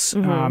seats.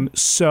 Mm-hmm.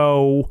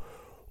 So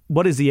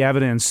what is the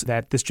evidence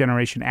that this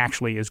generation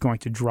actually is going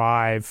to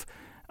drive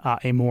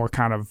a more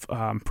kind of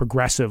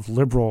progressive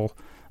liberal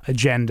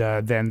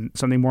agenda than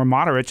something more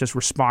moderate, just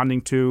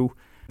responding to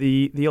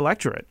the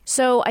electorate?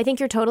 So I think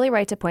you're totally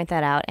right to point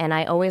that out. And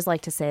I always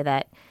like to say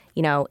that,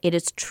 it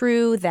is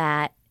true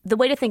that the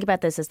way to think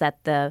about this is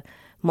that the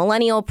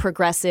millennial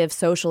progressive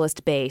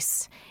socialist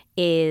base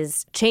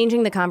is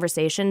changing the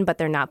conversation, but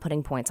they're not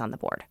putting points on the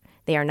board.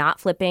 They are not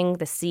flipping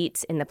the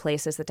seats in the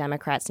places that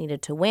Democrats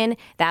needed to win.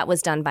 That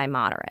was done by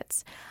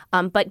moderates.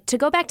 But to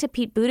go back to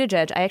Pete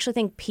Buttigieg, I actually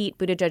think Pete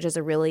Buttigieg is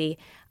a really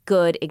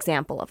good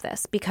example of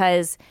this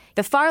because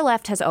the far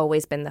left has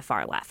always been the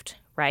far left,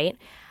 right?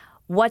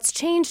 What's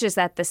changed is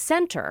that the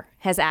center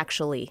has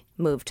actually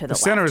moved to the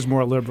left. The center is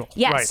more liberal.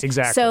 Yes. Right,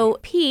 exactly. So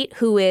Pete,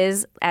 who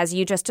is, as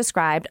you just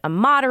described, a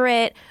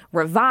moderate,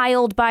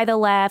 reviled by the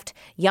left,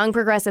 young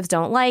progressives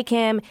don't like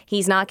him,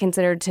 he's not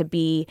considered to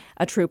be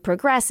a true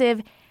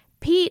progressive.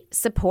 Pete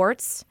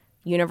supports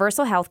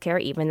universal health care,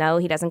 even though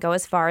he doesn't go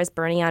as far as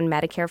Bernie on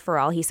Medicare for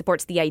all. He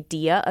supports the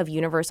idea of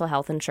universal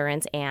health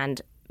insurance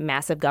and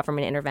massive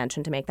government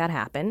intervention to make that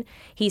happen.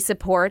 He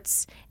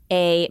supports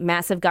a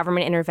massive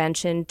government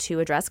intervention to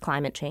address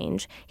climate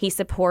change. He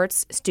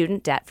supports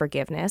student debt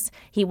forgiveness.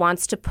 He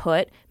wants to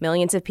put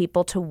millions of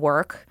people to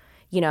work,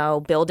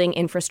 building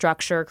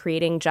infrastructure,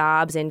 creating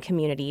jobs in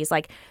communities.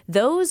 Like,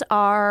 those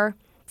are,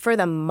 for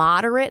the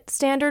moderate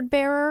standard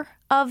bearer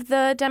of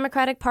the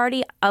Democratic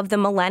Party, of the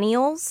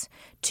millennials,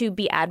 to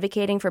be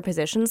advocating for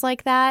positions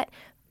like that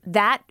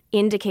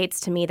indicates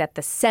to me that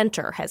the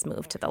center has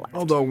moved to the left.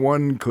 Although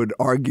one could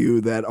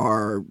argue that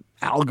our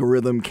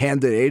algorithm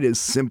candidate is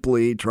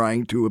simply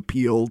trying to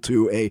appeal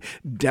to a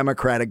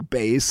Democratic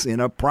base in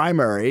a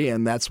primary,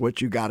 and that's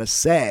what you got to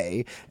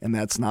say, and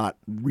that's not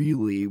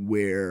really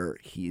where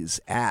he's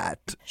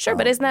at. Sure,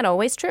 but isn't that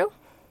always true?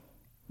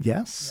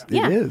 Yes,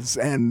 it is.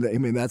 And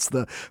that's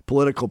the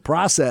political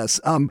process.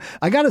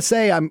 I got to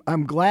say,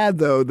 I'm glad,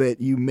 though, that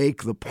you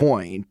make the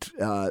point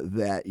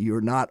that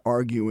you're not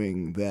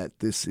arguing that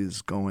this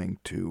is going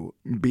to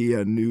be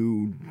a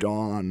new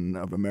dawn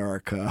of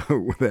America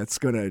that's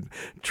going to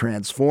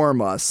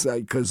transform us.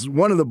 Because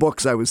one of the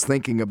books I was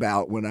thinking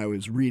about when I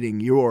was reading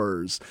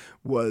yours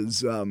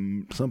was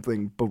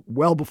something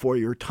well before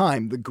your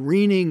time, The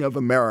Greening of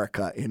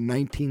America in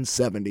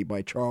 1970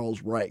 by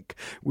Charles Reich,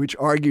 which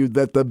argued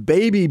that the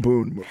baby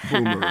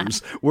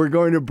boomers were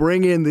going to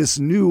bring in this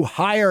new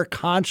higher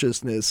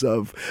consciousness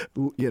of,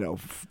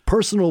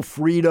 personal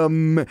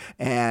freedom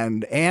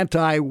and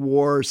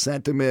anti-war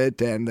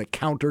sentiment and the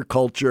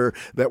counterculture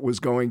that was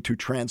going to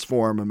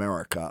transform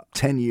America.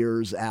 10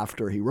 years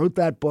after he wrote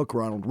that book,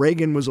 Ronald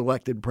Reagan was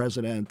elected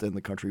president and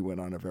the country went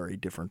on a very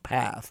different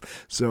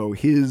path. So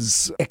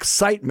his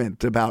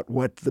excitement about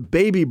what the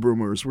baby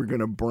boomers were going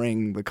to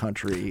bring the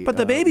country. But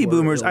the baby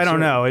boomers, I don't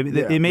know.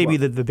 It may be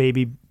that the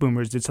baby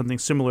boomers did something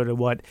similar to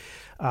what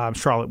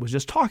Charlotte was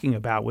just talking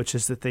about, which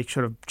is that they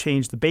sort of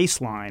changed the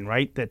baseline,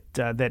 right? That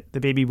the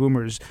baby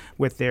boomers,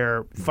 with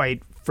their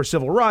fight for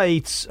civil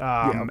rights,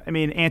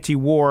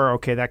 anti-war,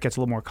 okay, that gets a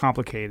little more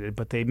complicated,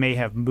 but they may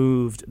have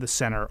moved the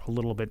center a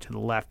little bit to the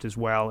left as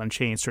well and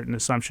changed certain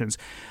assumptions.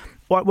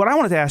 What I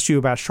wanted to ask you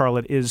about,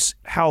 Charlotte, is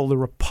how the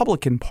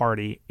Republican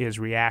Party is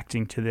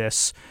reacting to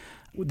this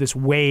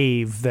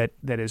wave that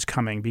is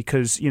coming,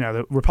 because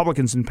the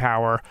Republicans in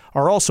power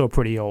are also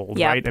pretty old,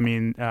 right? I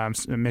mean,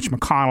 Mitch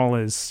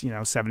McConnell is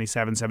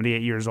 77,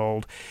 78 years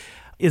old.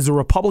 Is the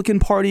Republican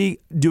Party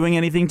doing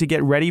anything to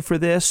get ready for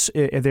this?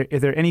 Are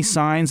there any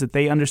signs that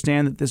they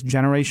understand that this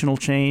generational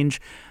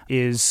change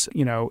is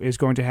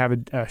going to have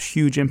a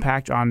huge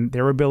impact on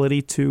their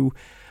ability to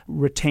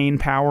retain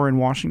power in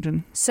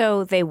Washington?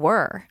 So they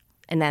were,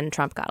 and then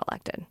Trump got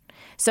elected.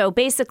 So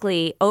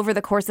basically, over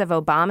the course of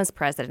Obama's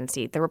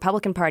presidency, the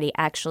Republican Party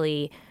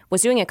actually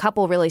was doing a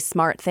couple really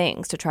smart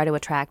things to try to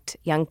attract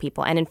young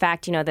people. And in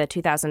fact,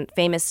 the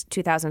famous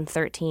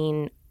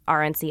 2013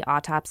 RNC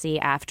autopsy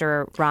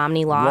after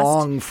Romney lost.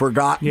 Long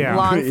forgotten. Yeah.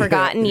 Long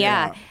forgotten,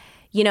 yeah.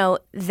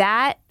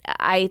 That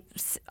I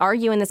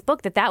argue in this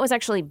book that was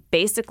actually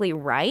basically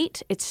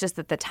right. It's just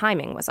that the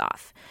timing was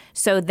off.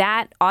 So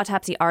that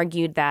autopsy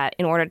argued that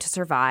in order to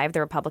survive,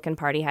 the Republican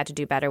Party had to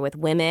do better with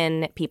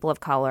women, people of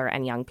color,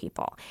 and young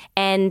people.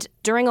 And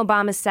during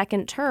Obama's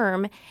second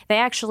term, they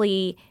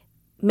actually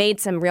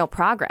made some real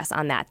progress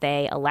on that.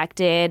 They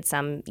elected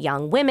some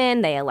young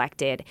women. They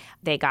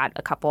got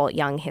a couple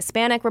young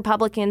Hispanic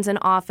Republicans in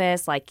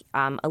office, like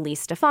Elise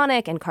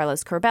Stefanik and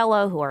Carlos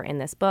Curbelo, who are in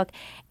this book.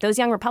 Those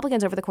young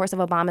Republicans over the course of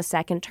Obama's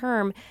second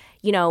term,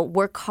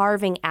 were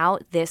carving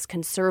out this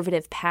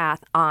conservative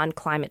path on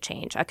climate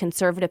change, a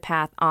conservative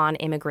path on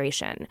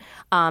immigration.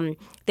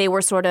 They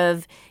were sort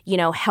of,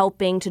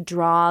 helping to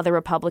draw the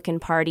Republican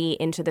Party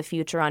into the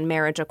future on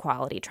marriage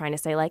equality, trying to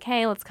say like,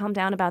 hey, let's calm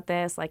down about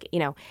this,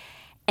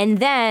 And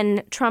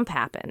then Trump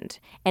happened,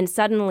 and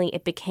suddenly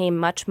it became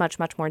much, much,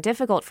 much more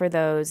difficult for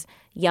those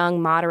young,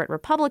 moderate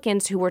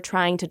Republicans who were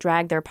trying to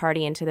drag their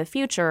party into the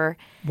future.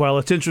 Well,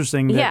 it's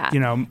interesting that,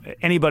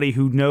 anybody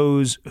who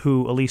knows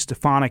who Elise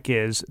Stefanik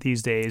is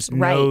these days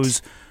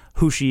knows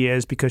who she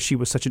is because she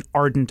was such an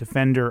ardent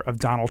defender of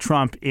Donald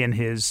Trump in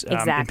his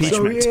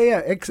impeachment.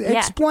 So,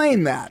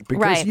 explain that,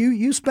 because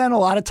you spent a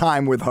lot of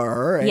time with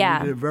her and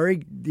did a very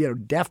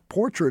deft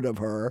portrait of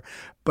her,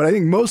 but I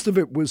think most of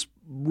it was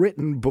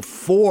written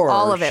before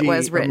all of it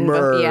was written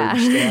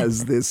emerged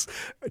as this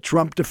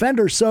Trump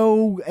defender.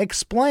 So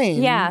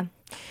explain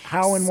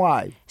how and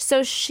why. So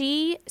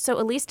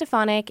Elise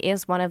Stefanik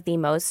is one of the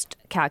most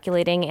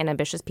calculating and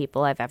ambitious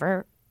people I've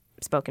ever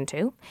spoken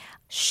to.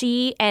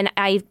 And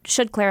I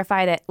should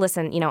clarify that,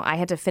 listen, I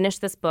had to finish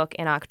this book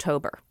in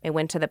October. It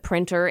went to the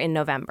printer in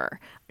November.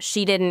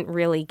 She didn't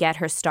really get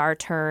her star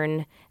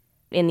turn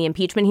in the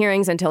impeachment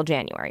hearings until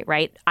January,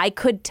 right? I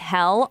could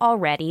tell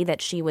already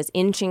that she was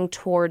inching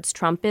towards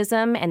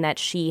Trumpism and that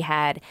she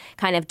had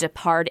kind of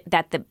departed,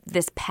 that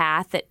this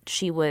path that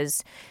she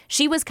was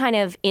kind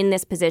of in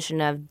this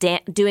position of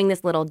doing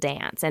this little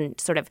dance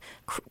and sort of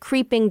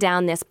creeping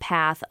down this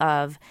path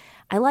of,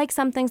 I like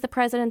some things the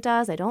president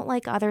does, I don't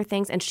like other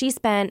things. And she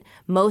spent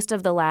most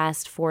of the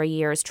last 4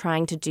 years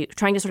trying to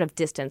sort of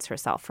distance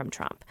herself from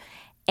Trump.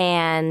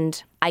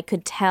 And I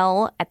could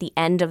tell at the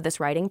end of this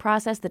writing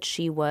process that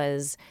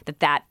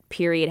that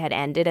period had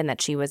ended and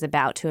that she was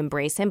about to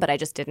embrace him, but I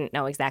just didn't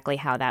know exactly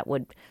how that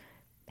would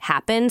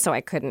happen, so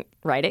I couldn't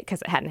write it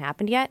because it hadn't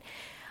happened yet.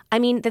 I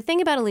mean, the thing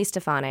about Elise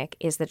Stefanik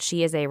is that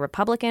she is a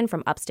Republican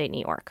from upstate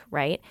New York,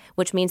 right?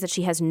 Which means that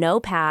she has no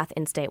path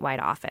in statewide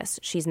office.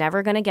 She's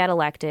never going to get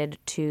elected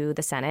to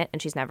the Senate,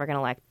 and she's never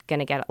going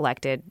to get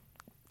elected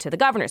to the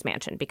governor's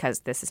mansion because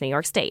this is New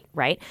York State,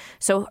 right?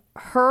 So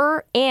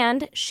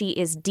she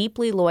is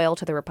deeply loyal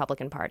to the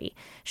Republican Party.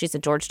 She's a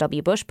George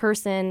W. Bush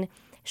person.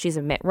 She's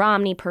a Mitt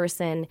Romney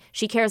person.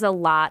 She cares a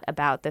lot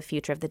about the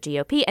future of the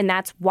GOP, and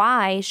that's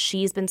why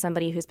she's been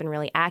somebody who's been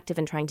really active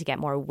in trying to get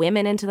more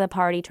women into the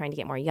party, trying to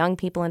get more young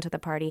people into the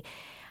party.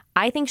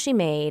 I think she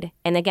made,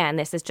 and again,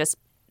 this is just,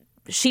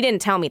 she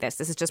didn't tell me this.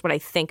 This is just what I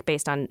think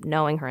based on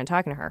knowing her and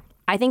talking to her.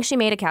 I think she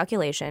made a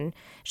calculation.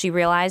 She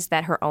realized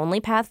that her only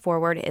path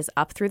forward is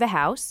up through the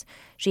House.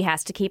 She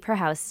has to keep her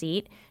House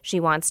seat. She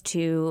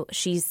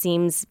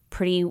seems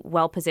pretty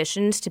well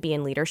positioned to be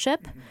in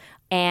leadership.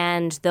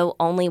 And the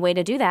only way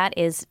to do that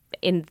is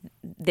in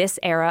this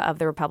era of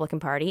the Republican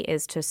Party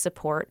is to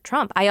support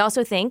Trump. I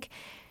also think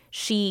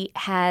she's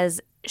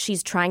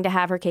trying to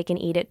have her cake and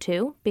eat it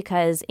too,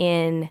 because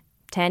in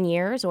 10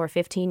 years or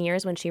 15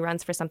 years when she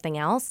runs for something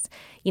else,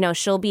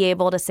 she'll be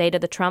able to say to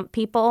the Trump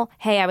people,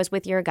 hey, I was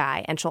with your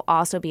guy. And she'll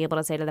also be able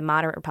to say to the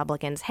moderate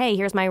Republicans, hey,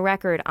 here's my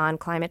record on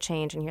climate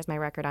change and here's my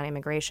record on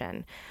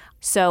immigration.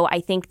 So I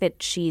think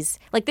that she's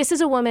like, this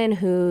is a woman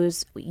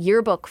whose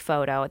yearbook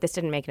photo, this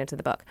didn't make it into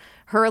the book,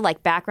 her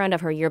background of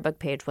her yearbook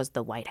page was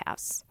the White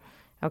House.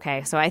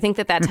 Okay, so I think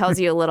that tells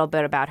you a little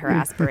bit about her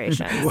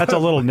aspirations. That's a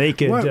little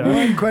naked.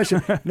 One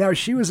question. Now,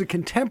 she was a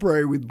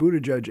contemporary with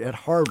Buttigieg at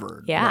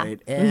Harvard,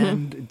 right?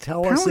 And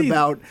tell us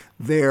about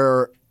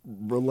their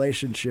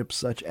relationship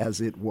such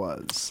as it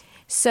was.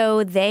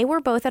 So they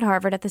were both at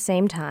Harvard at the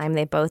same time.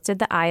 They both did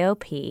the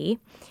IOP.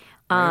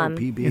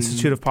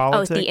 Institute of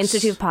Politics? Oh, the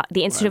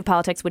Institute of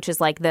Politics, which is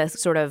like the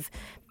sort of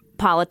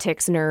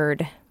politics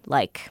nerd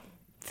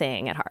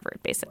thing at Harvard,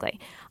 basically.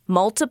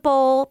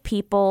 Multiple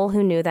people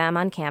who knew them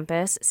on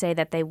campus say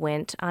that they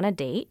went on a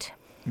date.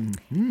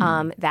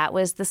 Mm-hmm. That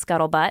was the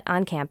scuttlebutt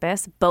on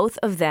campus. Both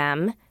of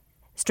them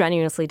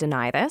strenuously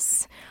deny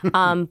this,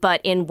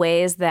 but in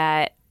ways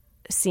that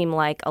seem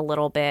like a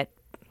little bit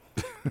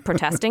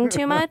protesting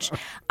too much.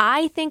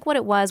 I think what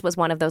it was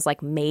one of those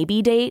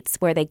maybe dates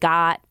where they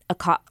got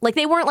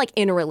they weren't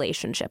in a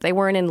relationship. They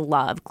weren't in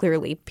love.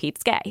 Clearly,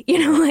 Pete's gay,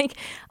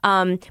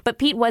 but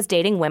Pete was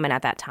dating women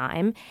at that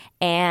time.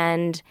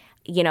 And,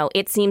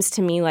 it seems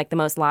to me like the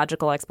most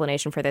logical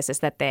explanation for this is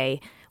that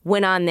they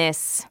went on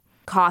this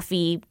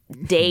coffee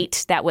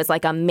date that was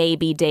a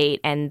maybe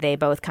date, and they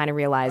both kind of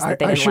realized that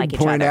they didn't like each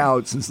other. I should point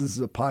out, since this is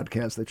a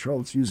podcast, that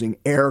Charlotte's using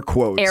air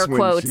quotes. Air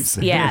quotes,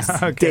 yes.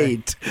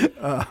 Date.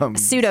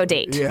 Pseudo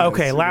date. Yeah,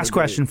 okay, last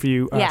question for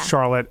you,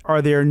 Charlotte.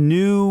 Are there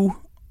new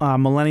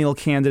millennial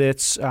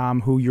candidates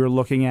who you're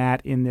looking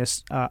at in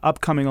this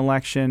upcoming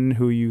election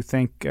who you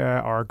think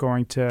are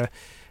going to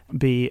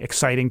be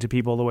exciting to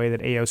people the way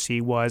that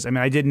AOC was? I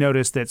mean, I did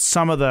notice that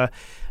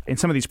in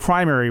some of these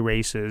primary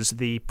races,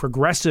 the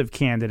progressive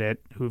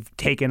candidate who've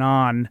taken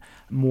on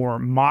more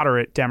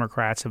moderate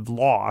Democrats have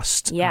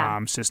lost.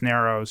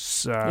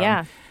 Cisneros,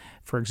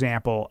 for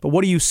example. But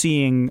what are you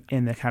seeing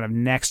in the kind of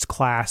next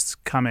class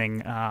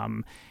coming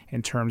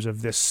in terms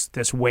of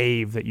this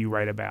wave that you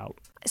write about?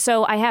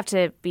 So I have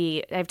to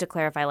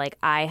clarify,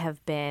 I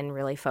have been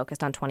really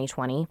focused on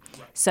 2020.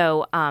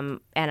 So, and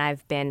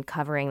I've been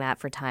covering that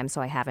for time,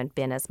 so I haven't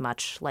been as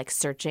much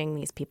searching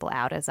these people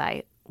out as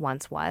I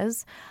once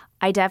was.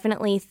 I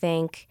definitely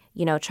think,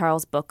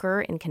 Charles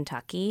Booker in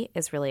Kentucky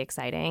is really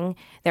exciting.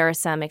 There are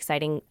some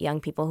exciting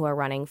young people who are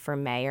running for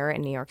mayor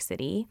in New York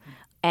City.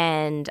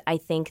 And I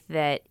think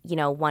that,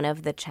 one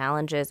of the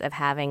challenges of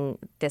having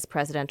this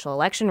presidential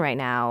election right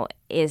now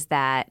is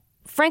that,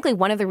 frankly,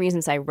 one of the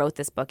reasons I wrote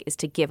this book is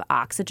to give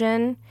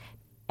oxygen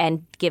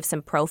and give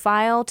some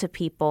profile to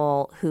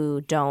people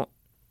who don't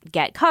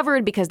get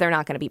covered because they're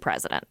not going to be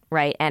president,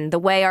 right? And the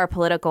way our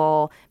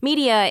political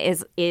media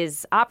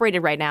is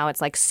operated right now,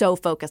 it's so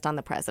focused on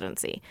the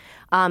presidency.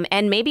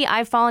 And maybe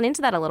I've fallen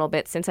into that a little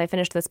bit since I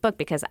finished this book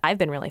because I've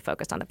been really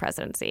focused on the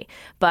presidency.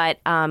 But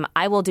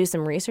I will do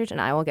some research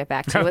and I will get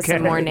back to you with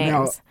some more names.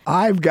 Now,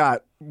 I've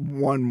got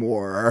one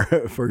more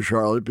for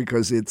Charlotte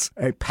because it's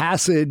a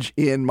passage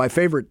in my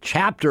favorite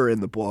chapter in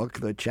the book.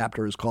 The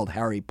chapter is called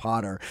Harry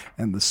Potter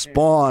and the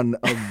Spawn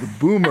of the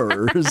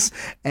Boomers.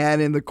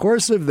 And in the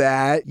course of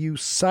that, you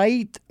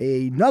cite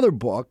another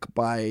book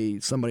by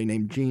somebody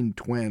named Gene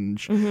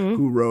Twenge,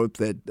 who wrote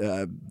that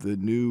the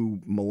new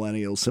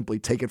millennials simply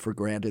take it for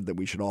granted that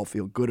we should all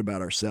feel good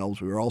about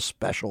ourselves. We are all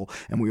special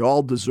and we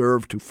all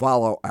deserve to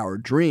follow our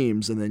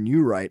dreams. And then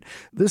you write,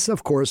 this,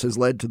 of course, has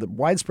led to the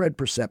widespread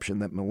perception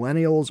that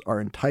millennials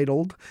are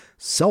entitled,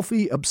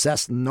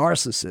 selfie-obsessed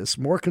narcissists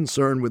more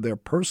concerned with their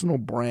personal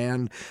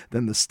brand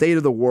than the state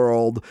of the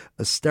world,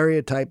 a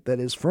stereotype that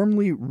is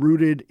firmly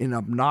rooted in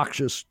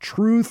obnoxious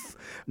truth.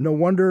 No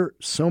wonder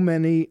so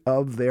many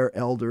of their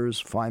elders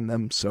find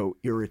them so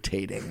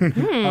irritating.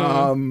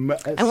 I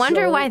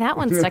wonder why that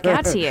one stuck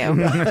out to you.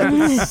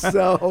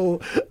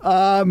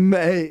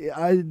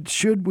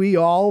 Should we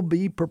all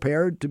be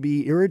prepared to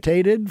be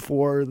irritated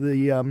for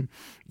the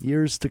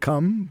years to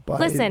come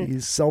by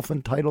these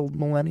self-entitled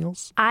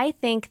millennials? I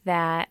think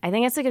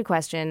that's a good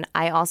question.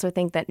 I also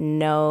think that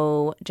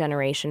no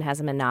generation has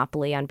a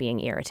monopoly on being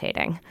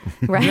irritating,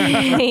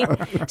 right?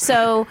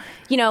 So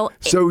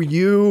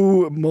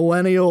you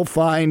millennial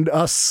find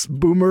us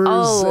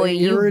boomers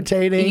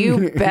irritating?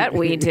 You bet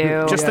we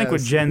do. Just think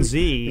with Gen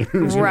Z,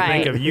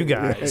 right? Think of you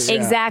guys.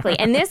 Exactly.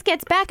 And this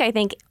gets back, I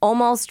think,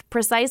 almost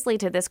precisely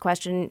to this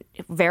question,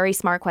 very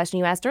smart question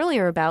you asked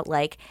earlier about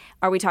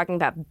are we talking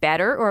about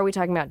better or are we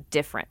talking about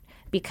different?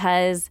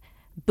 Because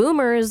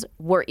boomers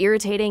were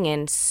irritating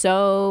in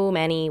so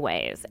many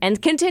ways and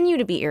continue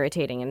to be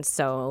irritating in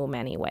so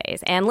many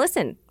ways. And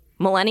listen,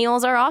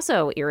 millennials are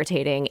also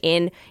irritating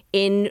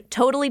in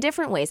totally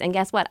different ways. And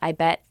guess what? I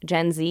bet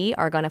Gen Z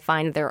are going to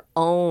find their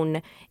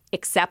own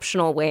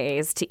exceptional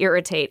ways to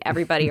irritate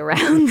everybody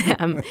around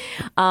them.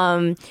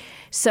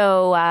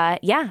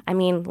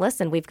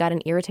 Listen, we've got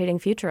an irritating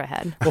future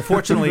ahead. Well,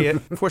 fortunately,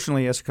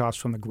 Issacharoff's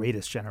from the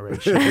greatest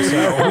generation, so we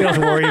don't have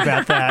to worry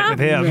about that with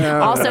him.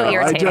 Also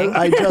irritating.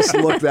 I just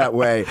look that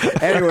way.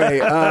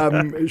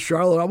 Anyway,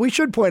 Charlotte, we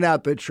should point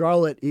out that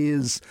Charlotte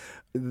is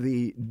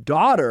the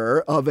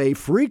daughter of a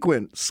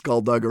frequent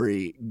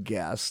Skullduggery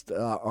guest,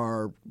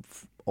 our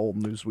old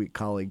Newsweek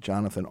colleague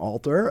Jonathan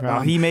Alter.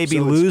 Well, he may be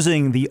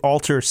losing the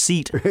Alter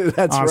seat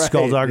on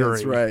Skullduggery.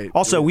 That's right.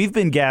 Also, we've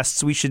been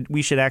guests. We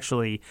should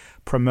actually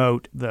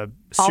promote the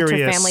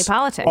serious Alter Family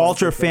Politics.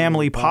 Alter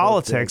Family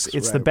Politics.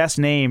 It's the best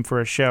name for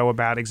a show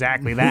about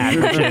exactly that,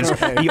 which is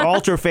the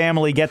Alter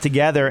family get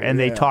together and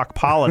they talk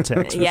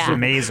politics, which is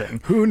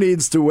amazing. Who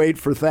needs to wait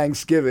for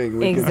Thanksgiving?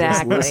 We can just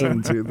Exactly.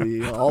 listen to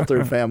the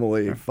Alter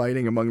family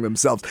fighting among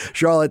themselves.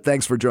 Charlotte,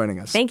 thanks for joining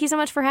us. Thank you so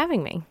much for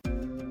having me.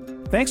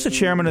 Thanks to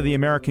Chairman of the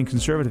American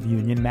Conservative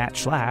Union, Matt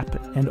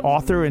Schlapp, and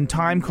author and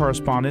Time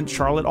correspondent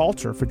Charlotte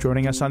Alter for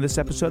joining us on this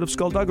episode of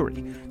Skullduggery.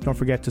 Don't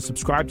forget to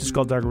subscribe to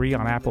Skullduggery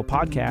on Apple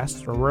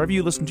Podcasts or wherever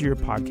you listen to your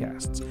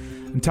podcasts.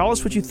 And tell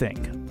us what you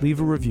think.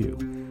 Leave a review.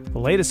 The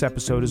latest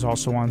episode is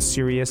also on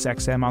Sirius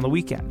XM on the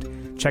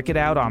weekend. Check it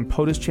out on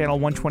POTUS Channel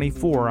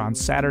 124 on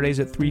Saturdays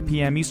at 3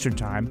 p.m. Eastern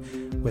Time,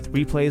 with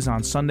replays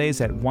on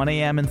Sundays at 1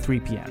 a.m. and 3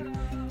 p.m.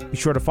 Be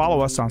sure to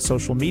follow us on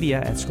social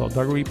media at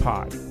Skullduggery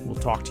Pod. We'll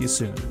talk to you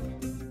soon.